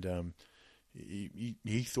 and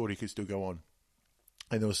he thought he could still go on.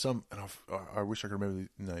 And there was some, and I wish I could remember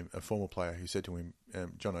the name, a former player who said to him,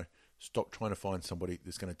 Jono, stop trying to find somebody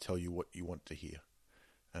that's going to tell you what you want to hear.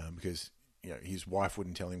 Because his wife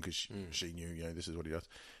wouldn't tell him because she knew, this is what he does.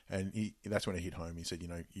 And that's when it hit home. He said,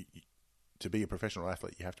 to be a professional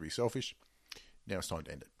athlete, you have to be selfish. Now it's time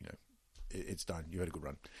to end it. It's done. You had a good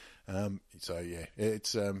run.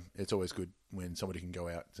 It's always good when somebody can go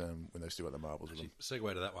out when they've still got the marbles with them.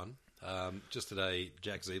 Segue to that one. Just today,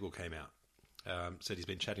 Jack Zeeble came out. Said he's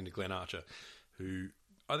been chatting to Glenn Archer, who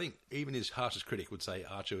I think even his harshest critic would say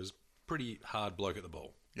Archer was pretty hard bloke at the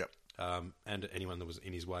ball. Yep. And anyone that was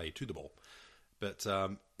in his way to the ball. But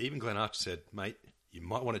even Glenn Archer said, mate, you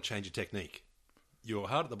might want to change your technique. You're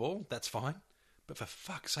hard at the ball, that's fine. But for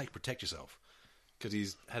fuck's sake, protect yourself. Because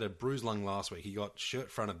he's had a bruised lung last week. He got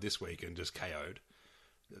shirt fronted this week and just KO'd.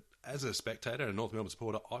 As a spectator and a North Melbourne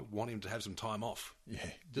supporter, I want him to have some time off. Yeah.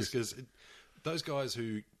 Just because those guys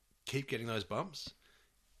who keep getting those bumps,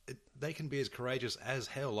 they can be as courageous as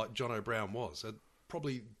hell, like Jono Brown was.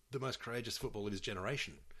 Probably the most courageous footballer of his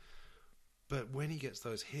generation. But when he gets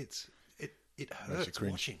those hits, it hurts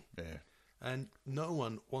watching. Yeah. And no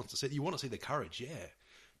one wants to see... You want to see the courage, yeah.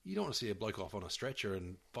 You don't want to see a bloke off on a stretcher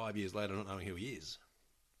and 5 years later not knowing who he is.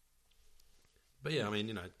 But yeah, I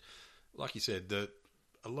mean, like you said,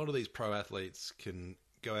 a lot of these pro athletes can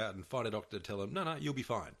go out and find a doctor to tell them, no, you'll be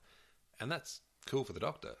fine. And that's cool for the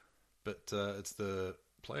doctor. But it's the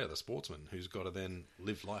player, the sportsman, who's got to then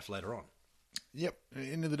live life later on. Yep. At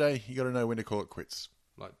the end of the day, you got to know when to call it quits.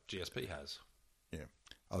 Like GSP has. Yeah.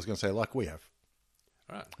 I was going to say like we have.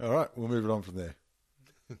 All right. All right. We'll move it on from there.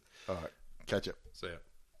 All right. Catch up. See ya.